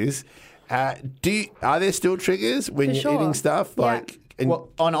 years, are there still triggers when For you're sure. eating stuff? Yeah. Well,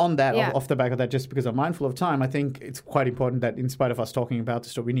 on that, Yeah. off the back of that, just because I'm mindful of time, I think it's quite important that, in spite of us talking about the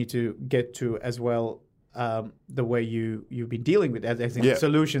story, we need to get to as well the way you've been dealing with it, as in Yeah.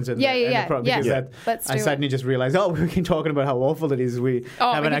 solutions and Yeah, the, yeah, and yeah, the problem. yeah. Because Yeah. that Let's I do it. suddenly just realized, we've been talking about how awful it is. We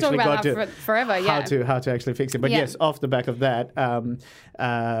Oh, haven't we can talk actually about got that to forever, yeah. how to actually fix it. But Yeah. yes, off the back of that,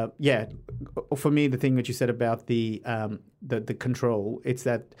 for me, the thing that you said about the control, it's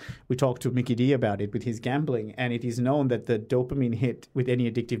that we talked to Mickey D about it with his gambling, and it is known that the dopamine hit with any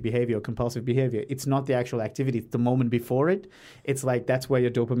addictive behavior or compulsive behavior, it's not the actual activity, it's the moment before it. It's like that's where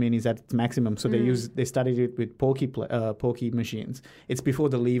your dopamine is at its maximum. So they studied it with pokie machines. It's before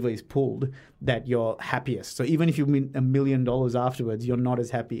the lever is pulled that you're happiest. So even if you win $1 million afterwards, you're not as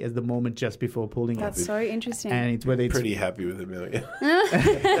happy as the moment just before pulling That's it. so interesting. And it's whether it's Pretty happy with $1 million.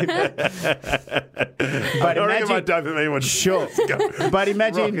 But I reckon my imagine, dopamine would sure. go. But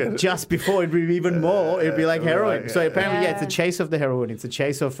imagine Rocket. just before it'd be even more. It'd be like heroin. right, So apparently, it's Yeah. a chase of the heroin. It's a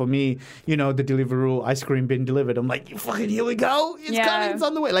chase of, for me, the Deliveroo ice cream being delivered. I'm like, fucking here we go. It's Yeah. coming. It's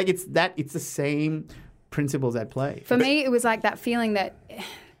on the way. Like it's the same principles at play. For me, it was like that feeling that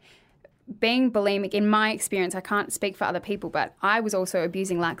being bulimic, in my experience, I can't speak for other people, but I was also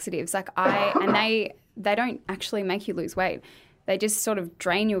abusing laxatives. They don't actually make you lose weight. They just sort of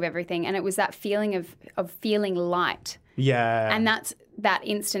drain you of everything. And it was that feeling of feeling light. Yeah. And that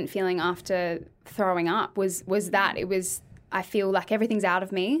instant feeling after throwing up was that. It was, I feel like everything's out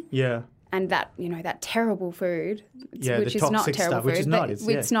of me. Yeah. And that, that terrible food, Yeah, which the is not toxic terrible stuff, food. which is not,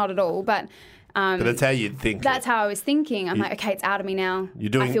 It's not at all. But But that's how you'd think. that's how I was thinking. I'm like, okay, it's out of me now. You're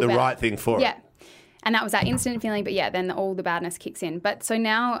I doing feel the better. right thing for Yeah. it. And that was that instant feeling. But yeah, then all the badness kicks in. But so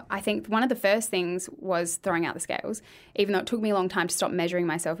now I think one of the first things was throwing out the scales, even though it took me a long time to stop measuring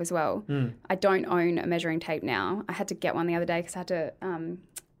myself as well. I don't own a measuring tape now. I had to get one the other day because I had to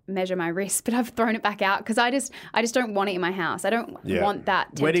measure my wrist, but I've thrown it back out because I just don't want it in my house. I don't Yeah. want that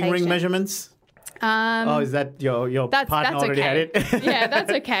temptation. Wedding ring measurements? Is that your partner already had it? Yeah,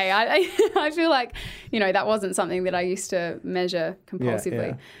 that's okay. I feel like, that wasn't something that I used to measure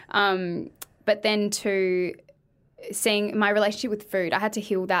compulsively. Yeah. But then to seeing my relationship with food, I had to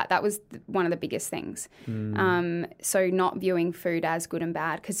heal that. That was one of the biggest things. So not viewing food as good and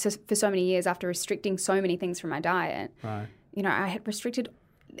bad, because for so many years, after restricting so many things from my diet, you know, I had restricted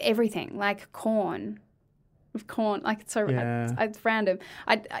everything, like corn, like it's so it's random.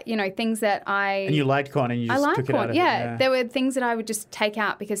 You know, things that And you liked corn and you just took it out of it. Yeah, there were things that I would just take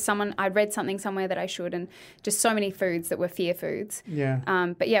out because I'd read something somewhere that I should, and just so many foods that were fear foods. Yeah.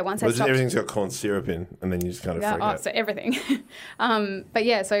 But yeah, once I stopped, everything's got corn syrup in, and then you just kind of freak out. So everything. But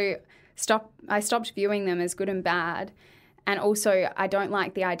yeah, so I stopped viewing them as good and bad, and also I don't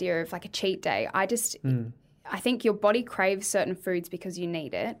like the idea of like a cheat day. I think your body craves certain foods because you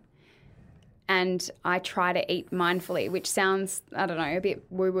need it. And I try to eat mindfully, which sounds, I don't know, a bit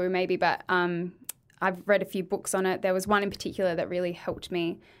woo-woo maybe, but I've read a few books on it. There was one in particular that really helped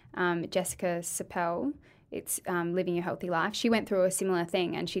me, Jessica Sapel. It's Living Your Healthy Life. She went through a similar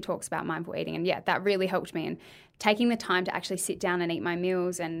thing, and she talks about mindful eating. And, yeah, that really helped me. And taking the time to actually sit down and eat my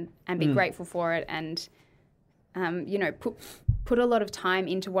meals and be grateful for it and, you know, put a lot of time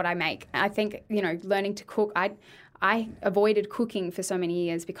into what I make. I think, you know, learning to cook, I avoided cooking for so many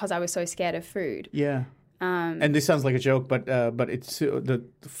years because I was so scared of food. Yeah. And this sounds like a joke, but it's the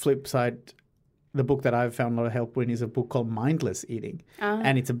flip side. The book that I've found a lot of help in is a book called Mindless Eating.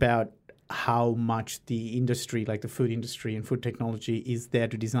 And it's about how much the industry, like the food industry and food technology, is there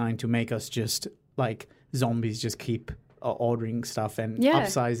to design to make us just like zombies, just keep ordering stuff and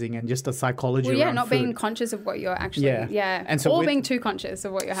upsizing, and just the psychology around not food. being conscious of what you're actually and so being too conscious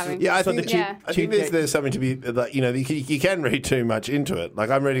of what you're having. I think there's something to be like, you know, you can read too much into it.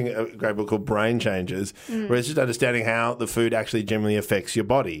 Like I'm reading a great book called Brain Changes, where it's just understanding how the food actually generally affects your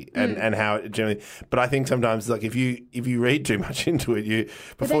body and how it generally. But I think sometimes like if you read too much into it, you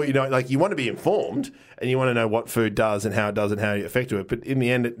want to be informed and you want to know what food does and how it does and how you affect it. But in the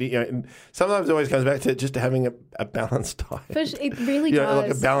end, sometimes it always comes back to just having a balanced diet. But it really does.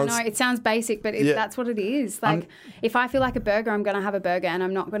 Like a balanced. No, it sounds basic, but that's what it is. Like if I feel like a burger, I'm going to have a burger, and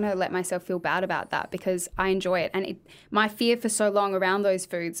I'm not going to let myself feel bad about that because I enjoy it. And my fear for so long around those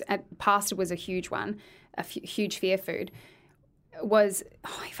foods, pasta was a huge one, huge fear food, was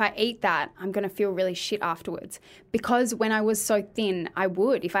if I eat that, I'm going to feel really shit afterwards. Because when I was so thin,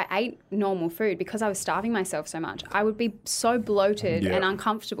 if I ate normal food, because I was starving myself so much, I would be so bloated and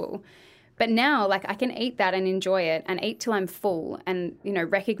uncomfortable. But now, like, I can eat that and enjoy it and eat till I'm full and, you know,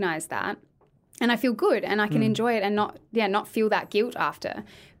 recognize that. And I feel good and I can enjoy it and not feel that guilt after.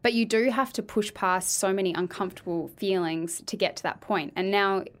 But you do have to push past so many uncomfortable feelings to get to that point. And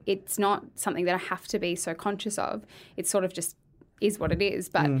now it's not something that I have to be so conscious of. It's sort of just is what it is.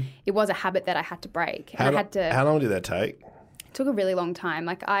 But it was a habit that I had to break. How long did that take? It took a really long time.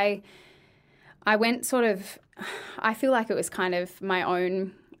 Like I went sort of, I feel like it was kind of my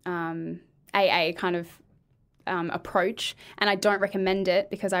own AA kind of approach, and I don't recommend it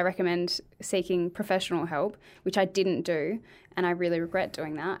because I recommend seeking professional help, which I didn't do, and I really regret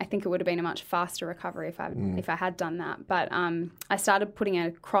doing that. I think it would have been a much faster recovery if I had done that. But I started putting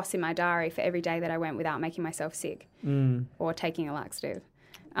a cross in my diary for every day that I went without making myself sick or taking a laxative.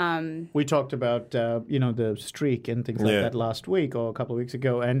 We talked about the streak and things like that last week or a couple of weeks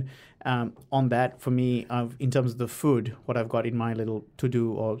ago, and on that, for me, in terms of the food, what I've got in my little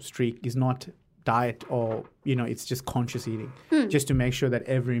to-do or streak is not diet or it's just conscious eating, just to make sure that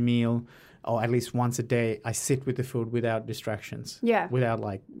every meal or at least once a day I sit with the food without distractions, without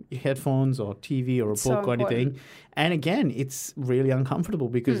like headphones or TV or a book or anything. And again, it's really uncomfortable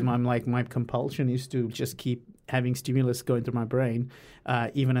because I'm like, my compulsion is to just keep having stimulus going through my brain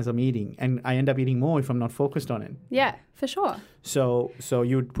even as I'm eating, and I end up eating more if I'm not focused on it. Yeah, for sure. So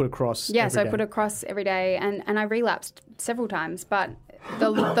you would put a cross every day. I put a cross every day, and I relapsed several times, but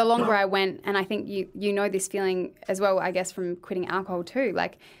the longer I went, and I think you know this feeling as well, I guess, from quitting alcohol too,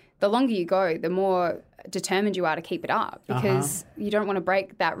 like the longer you go, the more determined you are to keep it up because you don't want to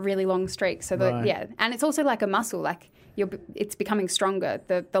break that really long streak. So and it's also like a muscle, like it's becoming stronger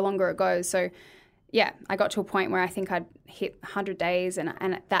the longer it goes. So yeah, I got to a point where I think I'd hit 100 days and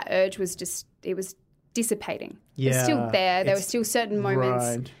that urge was it was dissipating. It was still there. There were still certain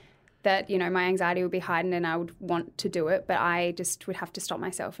moments that, my anxiety would be heightened and I would want to do it, but I just would have to stop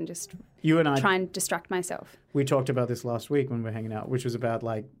myself and just try and distract myself. We talked about this last week when we were hanging out, which was about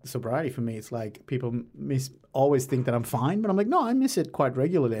like sobriety for me. It's like people always think that I'm fine, but I'm like, no, I miss it quite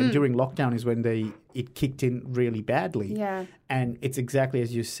regularly. And during lockdown is when it kicked in really badly. Yeah. And it's exactly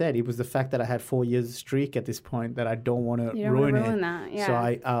as you said. It was the fact that I had 4 years streak at this point that I don't want to ruin it. That, yeah.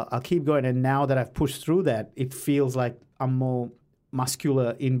 So I'll keep going. And now that I've pushed through that, it feels like I'm more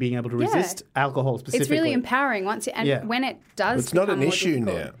muscular in being able to resist alcohol specifically. It's really empowering when it does. It's not an issue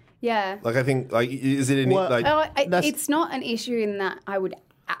now. Yeah. Like, I think, like, is it any, Well, like... That's- It's not an issue in that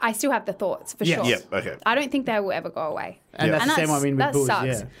I still have the thoughts for Yes. sure. Yeah, okay. I don't think they will ever go away. And Yeah. that's the same I mean with that booze, sucks.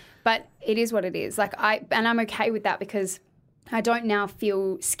 yeah. But it is what it is. Like I'm okay with that because I don't now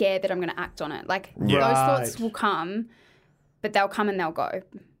feel scared that I'm going to act on it. Like Yeah. those Right. thoughts will come, but they'll come and they'll go.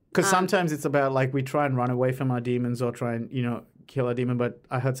 Because sometimes it's about like we try and run away from our demons or try and, kill a demon. But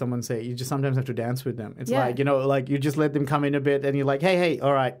I heard someone say you just sometimes have to dance with them. It's Yeah. like, like you just let them come in a bit and you're like, hey,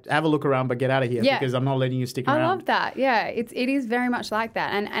 all right, have a look around, but get out of here Yeah. because I'm not letting you stick I around. love that. Yeah, it is very much like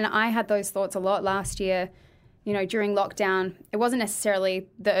that. And I had those thoughts a lot last year, during lockdown. It wasn't necessarily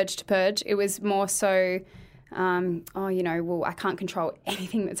the urge to purge. It was more so, I can't control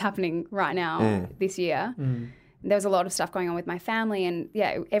anything that's happening right now this year. There was a lot of stuff going on with my family and,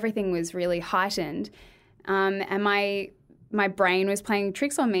 everything was really heightened. And my brain was playing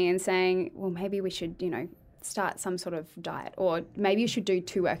tricks on me and saying, well, maybe we should, start some sort of diet, or maybe you should do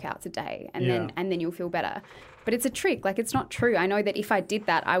 2 workouts a day and then you'll feel better. But it's a trick. Like, it's not true. I know that if I did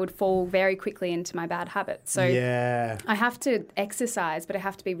that, I would fall very quickly into my bad habits. So Yeah. I have to exercise, but I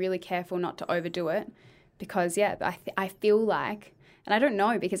have to be really careful not to overdo it because, I feel like, and I don't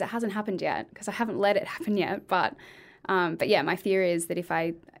know because it hasn't happened yet because I haven't let it happen yet. But my fear is that if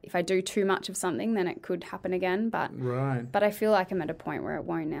I do too much of something, then it could happen again. But Right. but I feel like I'm at a point where it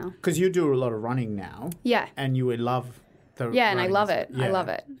won't now. Because you do a lot of running now. Yeah. And you would love the Yeah, and I running. love it. I love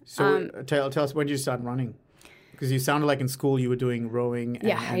it. So tell us, when did you start running? Because you sounded like in school you were doing rowing.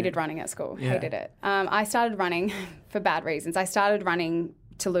 Yeah, I hated running at school. Yeah. Hated it. I started running for bad reasons. I started running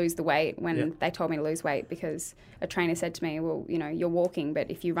to lose the weight when they told me to lose weight because a trainer said to me, well, you're walking, but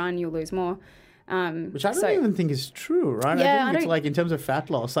if you run, you'll lose more. Which I don't even think is true, right? Yeah, I think it's like in terms of fat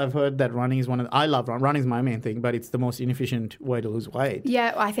loss, I've heard that running is I love running is my main thing, but it's the most inefficient way to lose weight.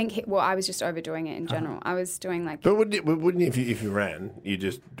 Yeah, I think, I was just overdoing it in general. I was doing like... But wouldn't you, if you ran, you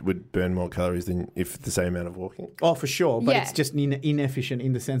just would burn more calories than if the same amount of walking? Oh, for sure. But Yeah. it's just inefficient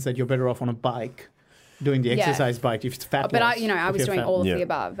in the sense that you're better off on a bike doing the Yeah. exercise bike if it's fat But loss. I was doing all of the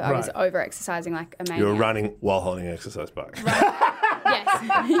above. I was Right. over-exercising like a maniac. You were running while holding an exercise bike. Yes,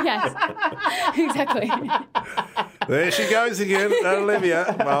 yes, exactly. There she goes again,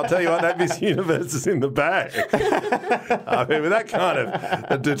 Olivia. Well, I'll tell you what, that Miss Universe is in the bag. I mean, with that kind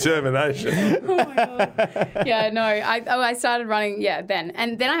of determination. Yeah, no, I started running, then.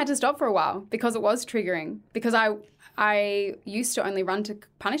 And then I had to stop for a while because it was triggering. Because I used to only run to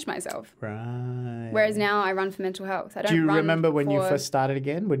punish myself. Right. Whereas now I run for mental health. I don't Do you run remember when you for- first started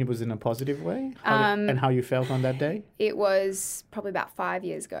again, when it was in a positive way? And how you felt on that day? It was probably about 5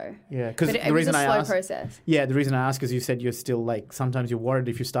 years ago. Yeah, because But the it was reason a I slow asked, process. yeah, the reason I ask is you said you're still like sometimes you're worried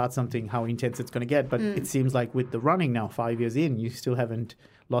if you start something how intense it's going to get, but it seems like with the running now 5 years in, you still haven't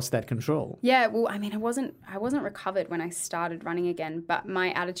lost that control. Yeah, well, I mean, I wasn't recovered when I started running again, but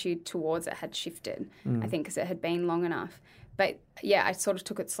my attitude towards it had shifted, I think, because it had been long enough. But yeah, I sort of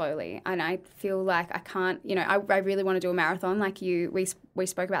took it slowly, and I feel like I can't, I really want to do a marathon like we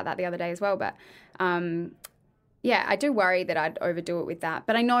spoke about that the other day as well, but I do worry that I'd overdo it with that.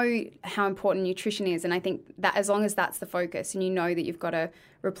 But I know how important nutrition is, and I think that as long as that's the focus and you know that you've got to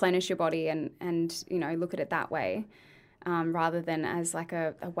replenish your body and look at it that way, rather than as like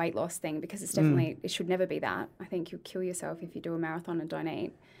a weight loss thing, because it's definitely, it should never be that. I think you'll kill yourself if you do a marathon and don't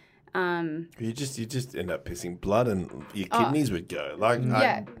eat. You just end up pissing blood and your kidneys would go.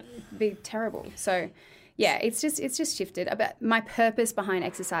 It'd be terrible. So, yeah, it's just shifted. But my purpose behind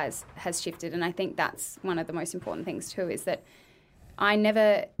exercise has shifted, and I think that's one of the most important things too. Is that I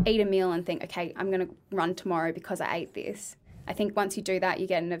never eat a meal and think, okay, I'm going to run tomorrow because I ate this. I think once you do that, you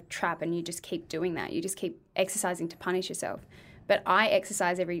get in a trap, and you just keep doing that. You just keep exercising to punish yourself. But I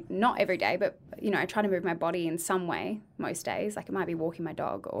exercise not every day, but, I try to move my body in some way most days. Like it might be walking my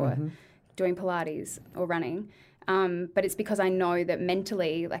dog or doing Pilates or running. But it's because I know that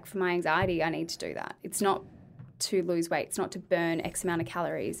mentally, like for my anxiety, I need to do that. It's not to lose weight. It's not to burn X amount of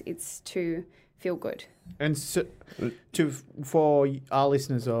calories. It's to feel good. And so, for our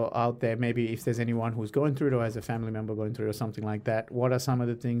listeners or out there, maybe if there's anyone who's going through it or has a family member going through it or something like that, what are some of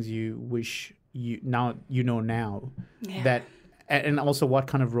the things you wish now that, and also what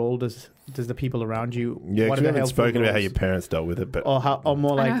kind of role does the people around you? Yeah, what because we are the haven't helpful spoken about how roles? your parents dealt with it, but or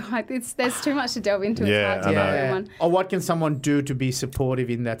more like, I know, there's too much to delve into. Yeah, It's hard to I know. tell everyone. or what can someone do to be supportive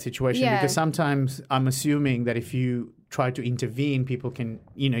in that situation? Yeah. Because sometimes I'm assuming that if you try to intervene, people can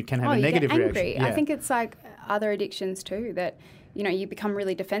have a you negative get angry. reaction. I think it's like other addictions too, that you become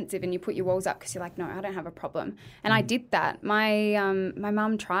really defensive and you put your walls up because you're like, no, I don't have a problem. And I did that. My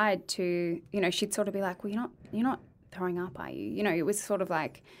mum tried to, she'd sort of be like, well, you're not throwing up, are you? It was sort of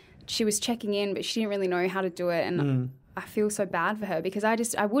like she was checking in, but she didn't really know how to do it. And I feel so bad for her because I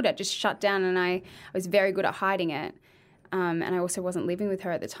just shut down, and I was very good at hiding it. And I also wasn't living with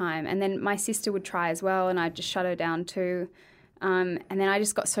her at the time. And then my sister would try as well, and I'd just shut her down too. And then I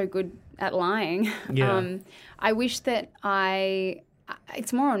just got so good at lying. Yeah. I wish that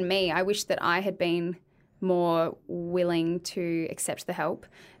it's more on me. I wish that I had been more willing to accept the help,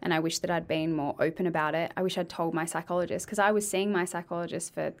 and I wish that I'd been more open about it. I wish I'd told my psychologist, because I was seeing my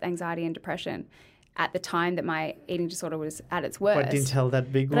psychologist for anxiety and depression at the time that my eating disorder was at its worst. But didn't tell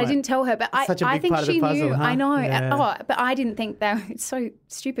that big But one. I didn't tell her. But Such a I big think part of the she puzzle, knew. huh? I know. Yeah. But I didn't think that. It's so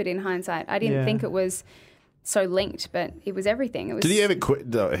stupid in hindsight. I didn't Yeah. think it was so linked, but it was everything. It was. Did he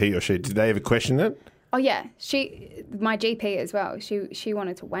ever he or she? Did they ever question it? Oh yeah, my GP as well. She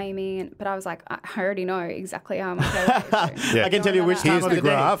wanted to weigh me, but I was like, I already know exactly how much I weigh. So Yeah. I can tell you which time Here's of the the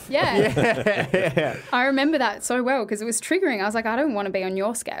graph. Yeah. I remember that so well because it was triggering. I was like, I don't want to be on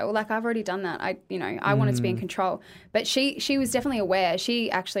your scale. Like, I've already done that. I wanted to be in control. But she was definitely aware.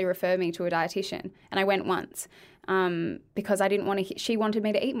 She actually referred me to a dietitian, and I went once because I didn't want to. She wanted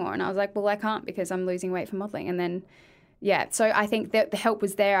me to eat more, and I was like, well, I can't because I'm losing weight for modelling. And then, yeah. So I think that the help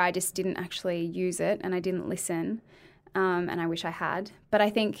was there. I just didn't actually use it, and I didn't listen. And I wish I had. But I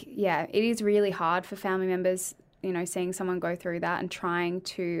think, yeah, it is really hard for family members, seeing someone go through that and trying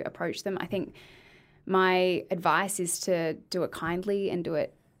to approach them. I think my advice is to do it kindly and do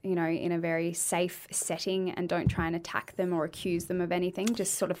it, in a very safe setting, and don't try and attack them or accuse them of anything.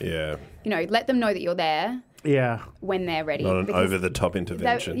 Just sort of, let them know that you're there Yeah. when they're ready. Not an Because over-the-top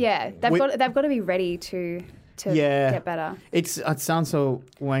intervention. they've got to be ready to get better. It sounds so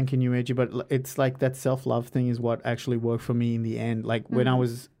wanky new agey, but it's like that self-love thing is what actually worked for me in the end. Like when I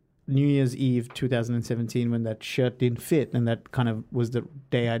was New Year's Eve 2017, when that shirt didn't fit, and that kind of was the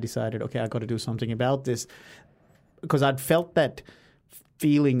day I decided, okay, I got to do something about this, because I'd felt that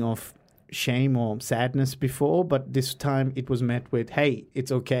feeling of shame or sadness before, but this time it was met with, hey,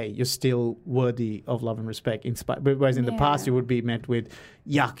 it's okay, you're still worthy of love and respect. Whereas in the past it would be met with,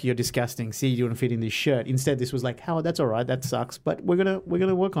 yuck, you're disgusting, see, you don't fit in this shirt. Instead this was like, oh, that's all right, that sucks, but we're gonna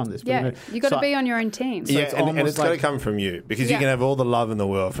work on this. Yeah, you got to be on your own team. Yeah, it's and it's got to like- come from you, because you can have all the love in the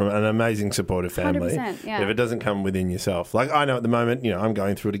world from an amazing supportive family. 100%, yeah. If it doesn't come within yourself. Like I know at the moment, I'm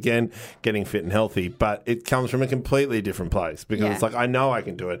going through it again, getting fit and healthy, but it comes from a completely different place, because it's like, I know I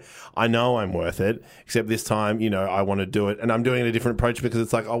can do it. I know I'm worth it, except this time, I want to do it, and I'm doing a different approach because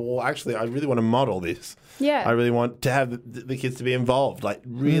it's like, oh, well, actually, I really want to model this. Yeah. I really want to have the kids to be involved, like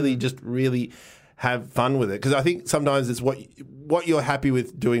really just really have fun with it. Because I think sometimes it's what you're happy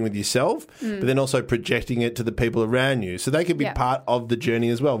with doing with yourself, but then also projecting it to the people around you. So they can be part of the journey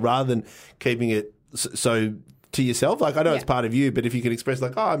as well, rather than keeping it so to yourself. Like, I know it's part of you, but if you could express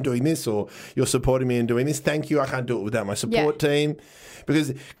like, oh, I'm doing this, or you're supporting me in doing this, thank you, I can't do it without my support team.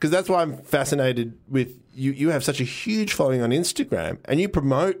 Because that's why I'm fascinated with you. You have such a huge following on Instagram, and you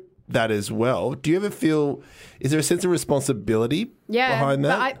promote that as well. Do you ever feel, is there a sense of responsibility behind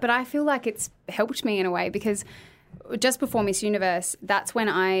that? But I feel like it's helped me in a way, because just before Miss Universe, that's when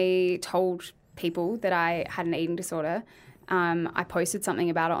I told people that I had an eating disorder. I posted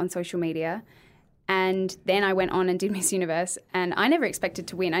something about it on social media, and then I went on and did Miss Universe, and I never expected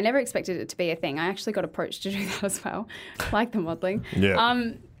to win. I never expected it to be a thing. I actually got approached to do that as well, like the modelling. Yeah.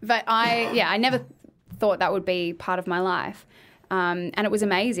 But I never thought that would be part of my life. And it was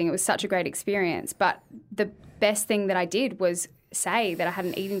amazing. It was such a great experience. But the best thing that I did was say that I had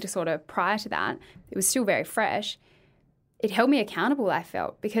an eating disorder prior to that. It was still very fresh. It held me accountable, I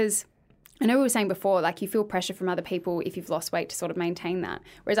felt, because I know we were saying before, like, you feel pressure from other people if you've lost weight to sort of maintain that.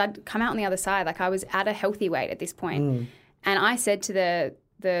 Whereas I'd come out on the other side, like I was at a healthy weight at this point. And I said to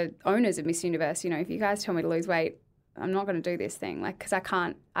the owners of Miss Universe, if you guys tell me to lose weight, I'm not going to do this thing, like, because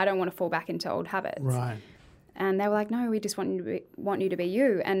I don't want to fall back into old habits. Right. And they were like, no, we just want you to be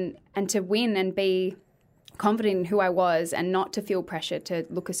you, and to win and be confident in who I was, and not to feel pressure to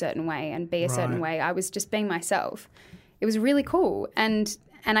look a certain way and be a certain way. I was just being myself. It was really cool. And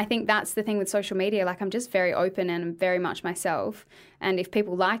I think that's the thing with social media. Like, I'm just very open and I'm very much myself. And if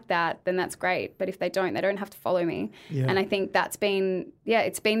people like that, then that's great. But if they don't have to follow me. Yeah. And I think that's been,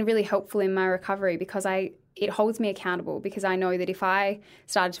 it's been really helpful in my recovery, because it holds me accountable, because I know that if I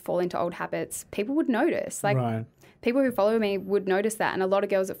started to fall into old habits, people would notice. Like, people who follow me would notice that. And a lot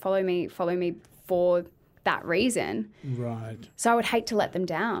of girls that follow me for that reason. Right. So I would hate to let them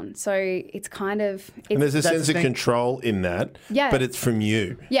down. So it's kind of... and there's a sense of control in that, but it's from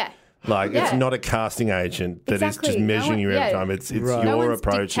you. Yeah. Like, it's not a casting agent that is just measuring you every time. It's your no one's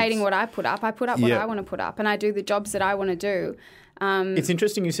approach. dictating what I put up. I put up what I want to put up, and I do the jobs that I want to do. It's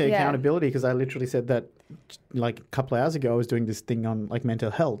interesting you say accountability, because I literally said that like a couple of hours ago. I was doing this thing on like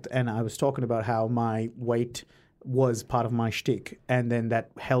mental health, and I was talking about how my weight was part of my shtick, and then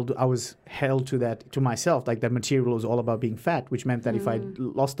I was held to that to myself. Like that material was all about being fat, which meant that if I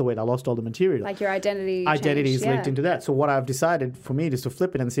lost the weight, I lost all the material. Like your identity is linked yeah. into that. So what I've decided for me is to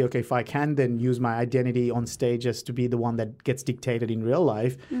flip it and say, okay, if I can then use my identity on stage as to be the one that gets dictated in real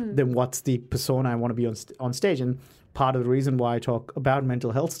life, then what's the persona I want to be on stage? And part of the reason why I talk about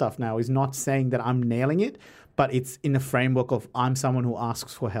mental health stuff now is not saying that I'm nailing it, but it's in the framework of I'm someone who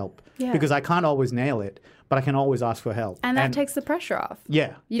asks for help. Yeah. Because I can't always nail it, but I can always ask for help. And that takes the pressure off.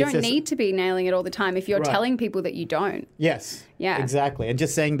 Yeah. You don't need to be nailing it all the time if you're Right. telling people that you don't. Yes. Yeah. Exactly. And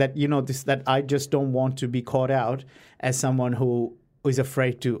just saying that, that I just don't want to be caught out as someone who is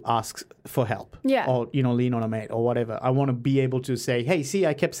afraid to ask for help. Yeah. Or, lean on a mate or whatever. I want to be able to say, hey, see,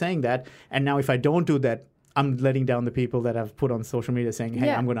 I kept saying that. And now if I don't do that, I'm letting down the people that I've put on social media saying, hey,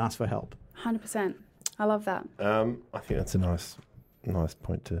 Yeah. I'm going to ask for help. 100%. I love that. I think that's a nice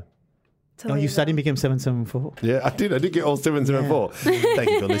point to. Oh, you suddenly became 774. Yeah, I did get all 774. Thank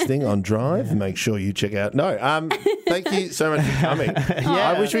you for listening on Drive. Make sure you check out. Thank you so much for coming.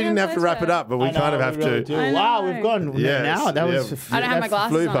 I wish we didn't have to wrap it up, but we kind of have to. I Wow, know. we've gone Yes, now. That was. I don't have my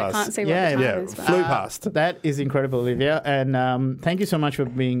glasses flew on. I past. can't see what Yeah, the time Yeah, is. but- flew past. That is incredible, Olivia, and thank you so much for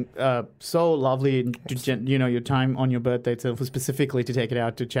being so lovely. And your time on your birthday itself, specifically to take it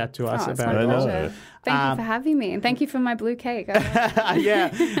out to chat to us Oh, it's about my it. I know. pleasure. Thank you for having me, and thank you for my blue cake. Yeah,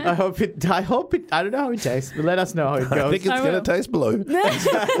 I hope it. I don't know how it tastes, but let us know how it I goes. think it's going to taste blue.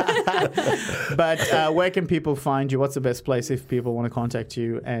 But where can people find you? What's the best place if people want to contact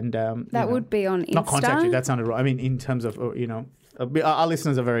you? And That would be on Insta. not contact you. That sounded wrong. I mean, in terms of our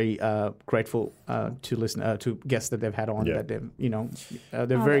listeners are very grateful to listen to guests that they've had on. Yeah. That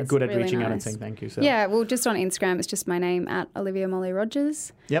they're very that's good at really reaching out and nice. saying thank you. So Yeah, well, just on Instagram, it's just my name at Olivia Molly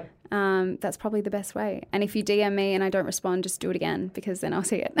Rogers. Yep. That's probably the best way. And if you DM me and I don't respond, just do it again because then I'll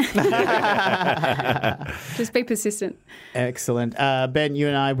see it. Just be persistent. Excellent. Ben, you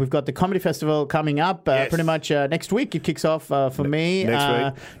and I, we've got the Comedy Festival coming up Yes. pretty much next week. It kicks off for me.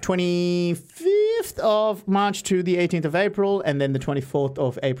 Next week. 25th of March to the 18th of April. And then the 24th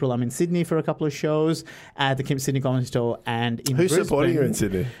of April, I'm in Sydney for a couple of shows at the Sydney Comedy Store and in Who's Brisbane. supporting you in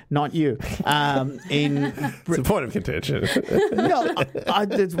Sydney? Not you. In It's a point of contention. no,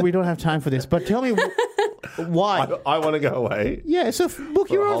 we don't have time for this. But tell me why. I want to go away. Yeah, so book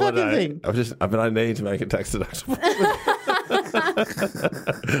for your a own fucking holiday. thing. But I need to make it tax deductible.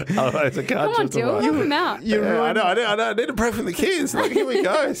 Otherwise, I can't Come on, justify Dill, it. help him out. Yeah, I know. I need a break from the kids. Like, here we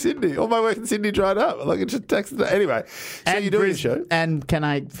go, Sydney. All my work in Sydney dried up. Like, it's just tax. Anyway, so you're doing a show. And can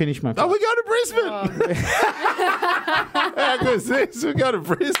I finish my Oh, we're going to Brisbane. How good is this? We're going to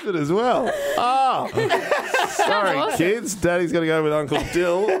Brisbane as well. Oh, sorry, awesome. kids. Daddy's going to go with Uncle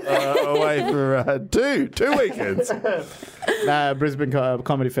Dill away for two weekends. Brisbane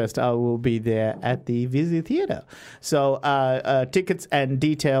Comedy Fest. I will be there at the Vizzy Theatre. So tickets and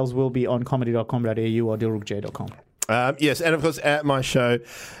details will be on comedy.com.au or dilrukj.com. Yes, and of course at my show,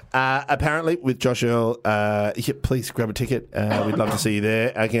 apparently with Josh Earl, please grab a ticket. We'd love to see you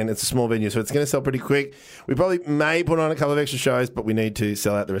there. Again, it's a small venue, so it's going to sell pretty quick. We probably may put on a couple of extra shows, but we need to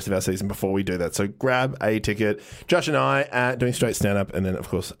sell out the rest of our season before we do that. So grab a ticket. Josh and I doing straight stand-up, and then, of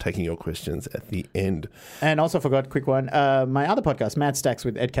course, taking your questions at the end. And also forgot, quick one, my other podcast, Mad Stacks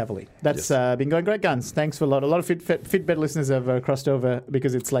with Ed Cavalier. That's been going great guns. Thanks for a lot. A lot of Fitbet listeners have crossed over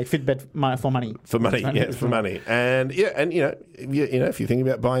because it's like Fitbet for money. For money, yeah, for money. And if you're thinking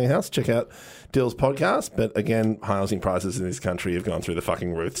about buying a house, check out Dill's podcast. But again, housing prices in this country have gone through the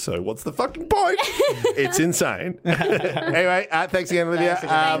fucking roof. So what's the fucking point? It's insane. Anyway, thanks again, Olivia. Thanks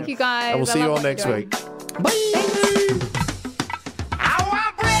again. Thank you, guys. And we'll see I you love all what next you're week. doing. Bye.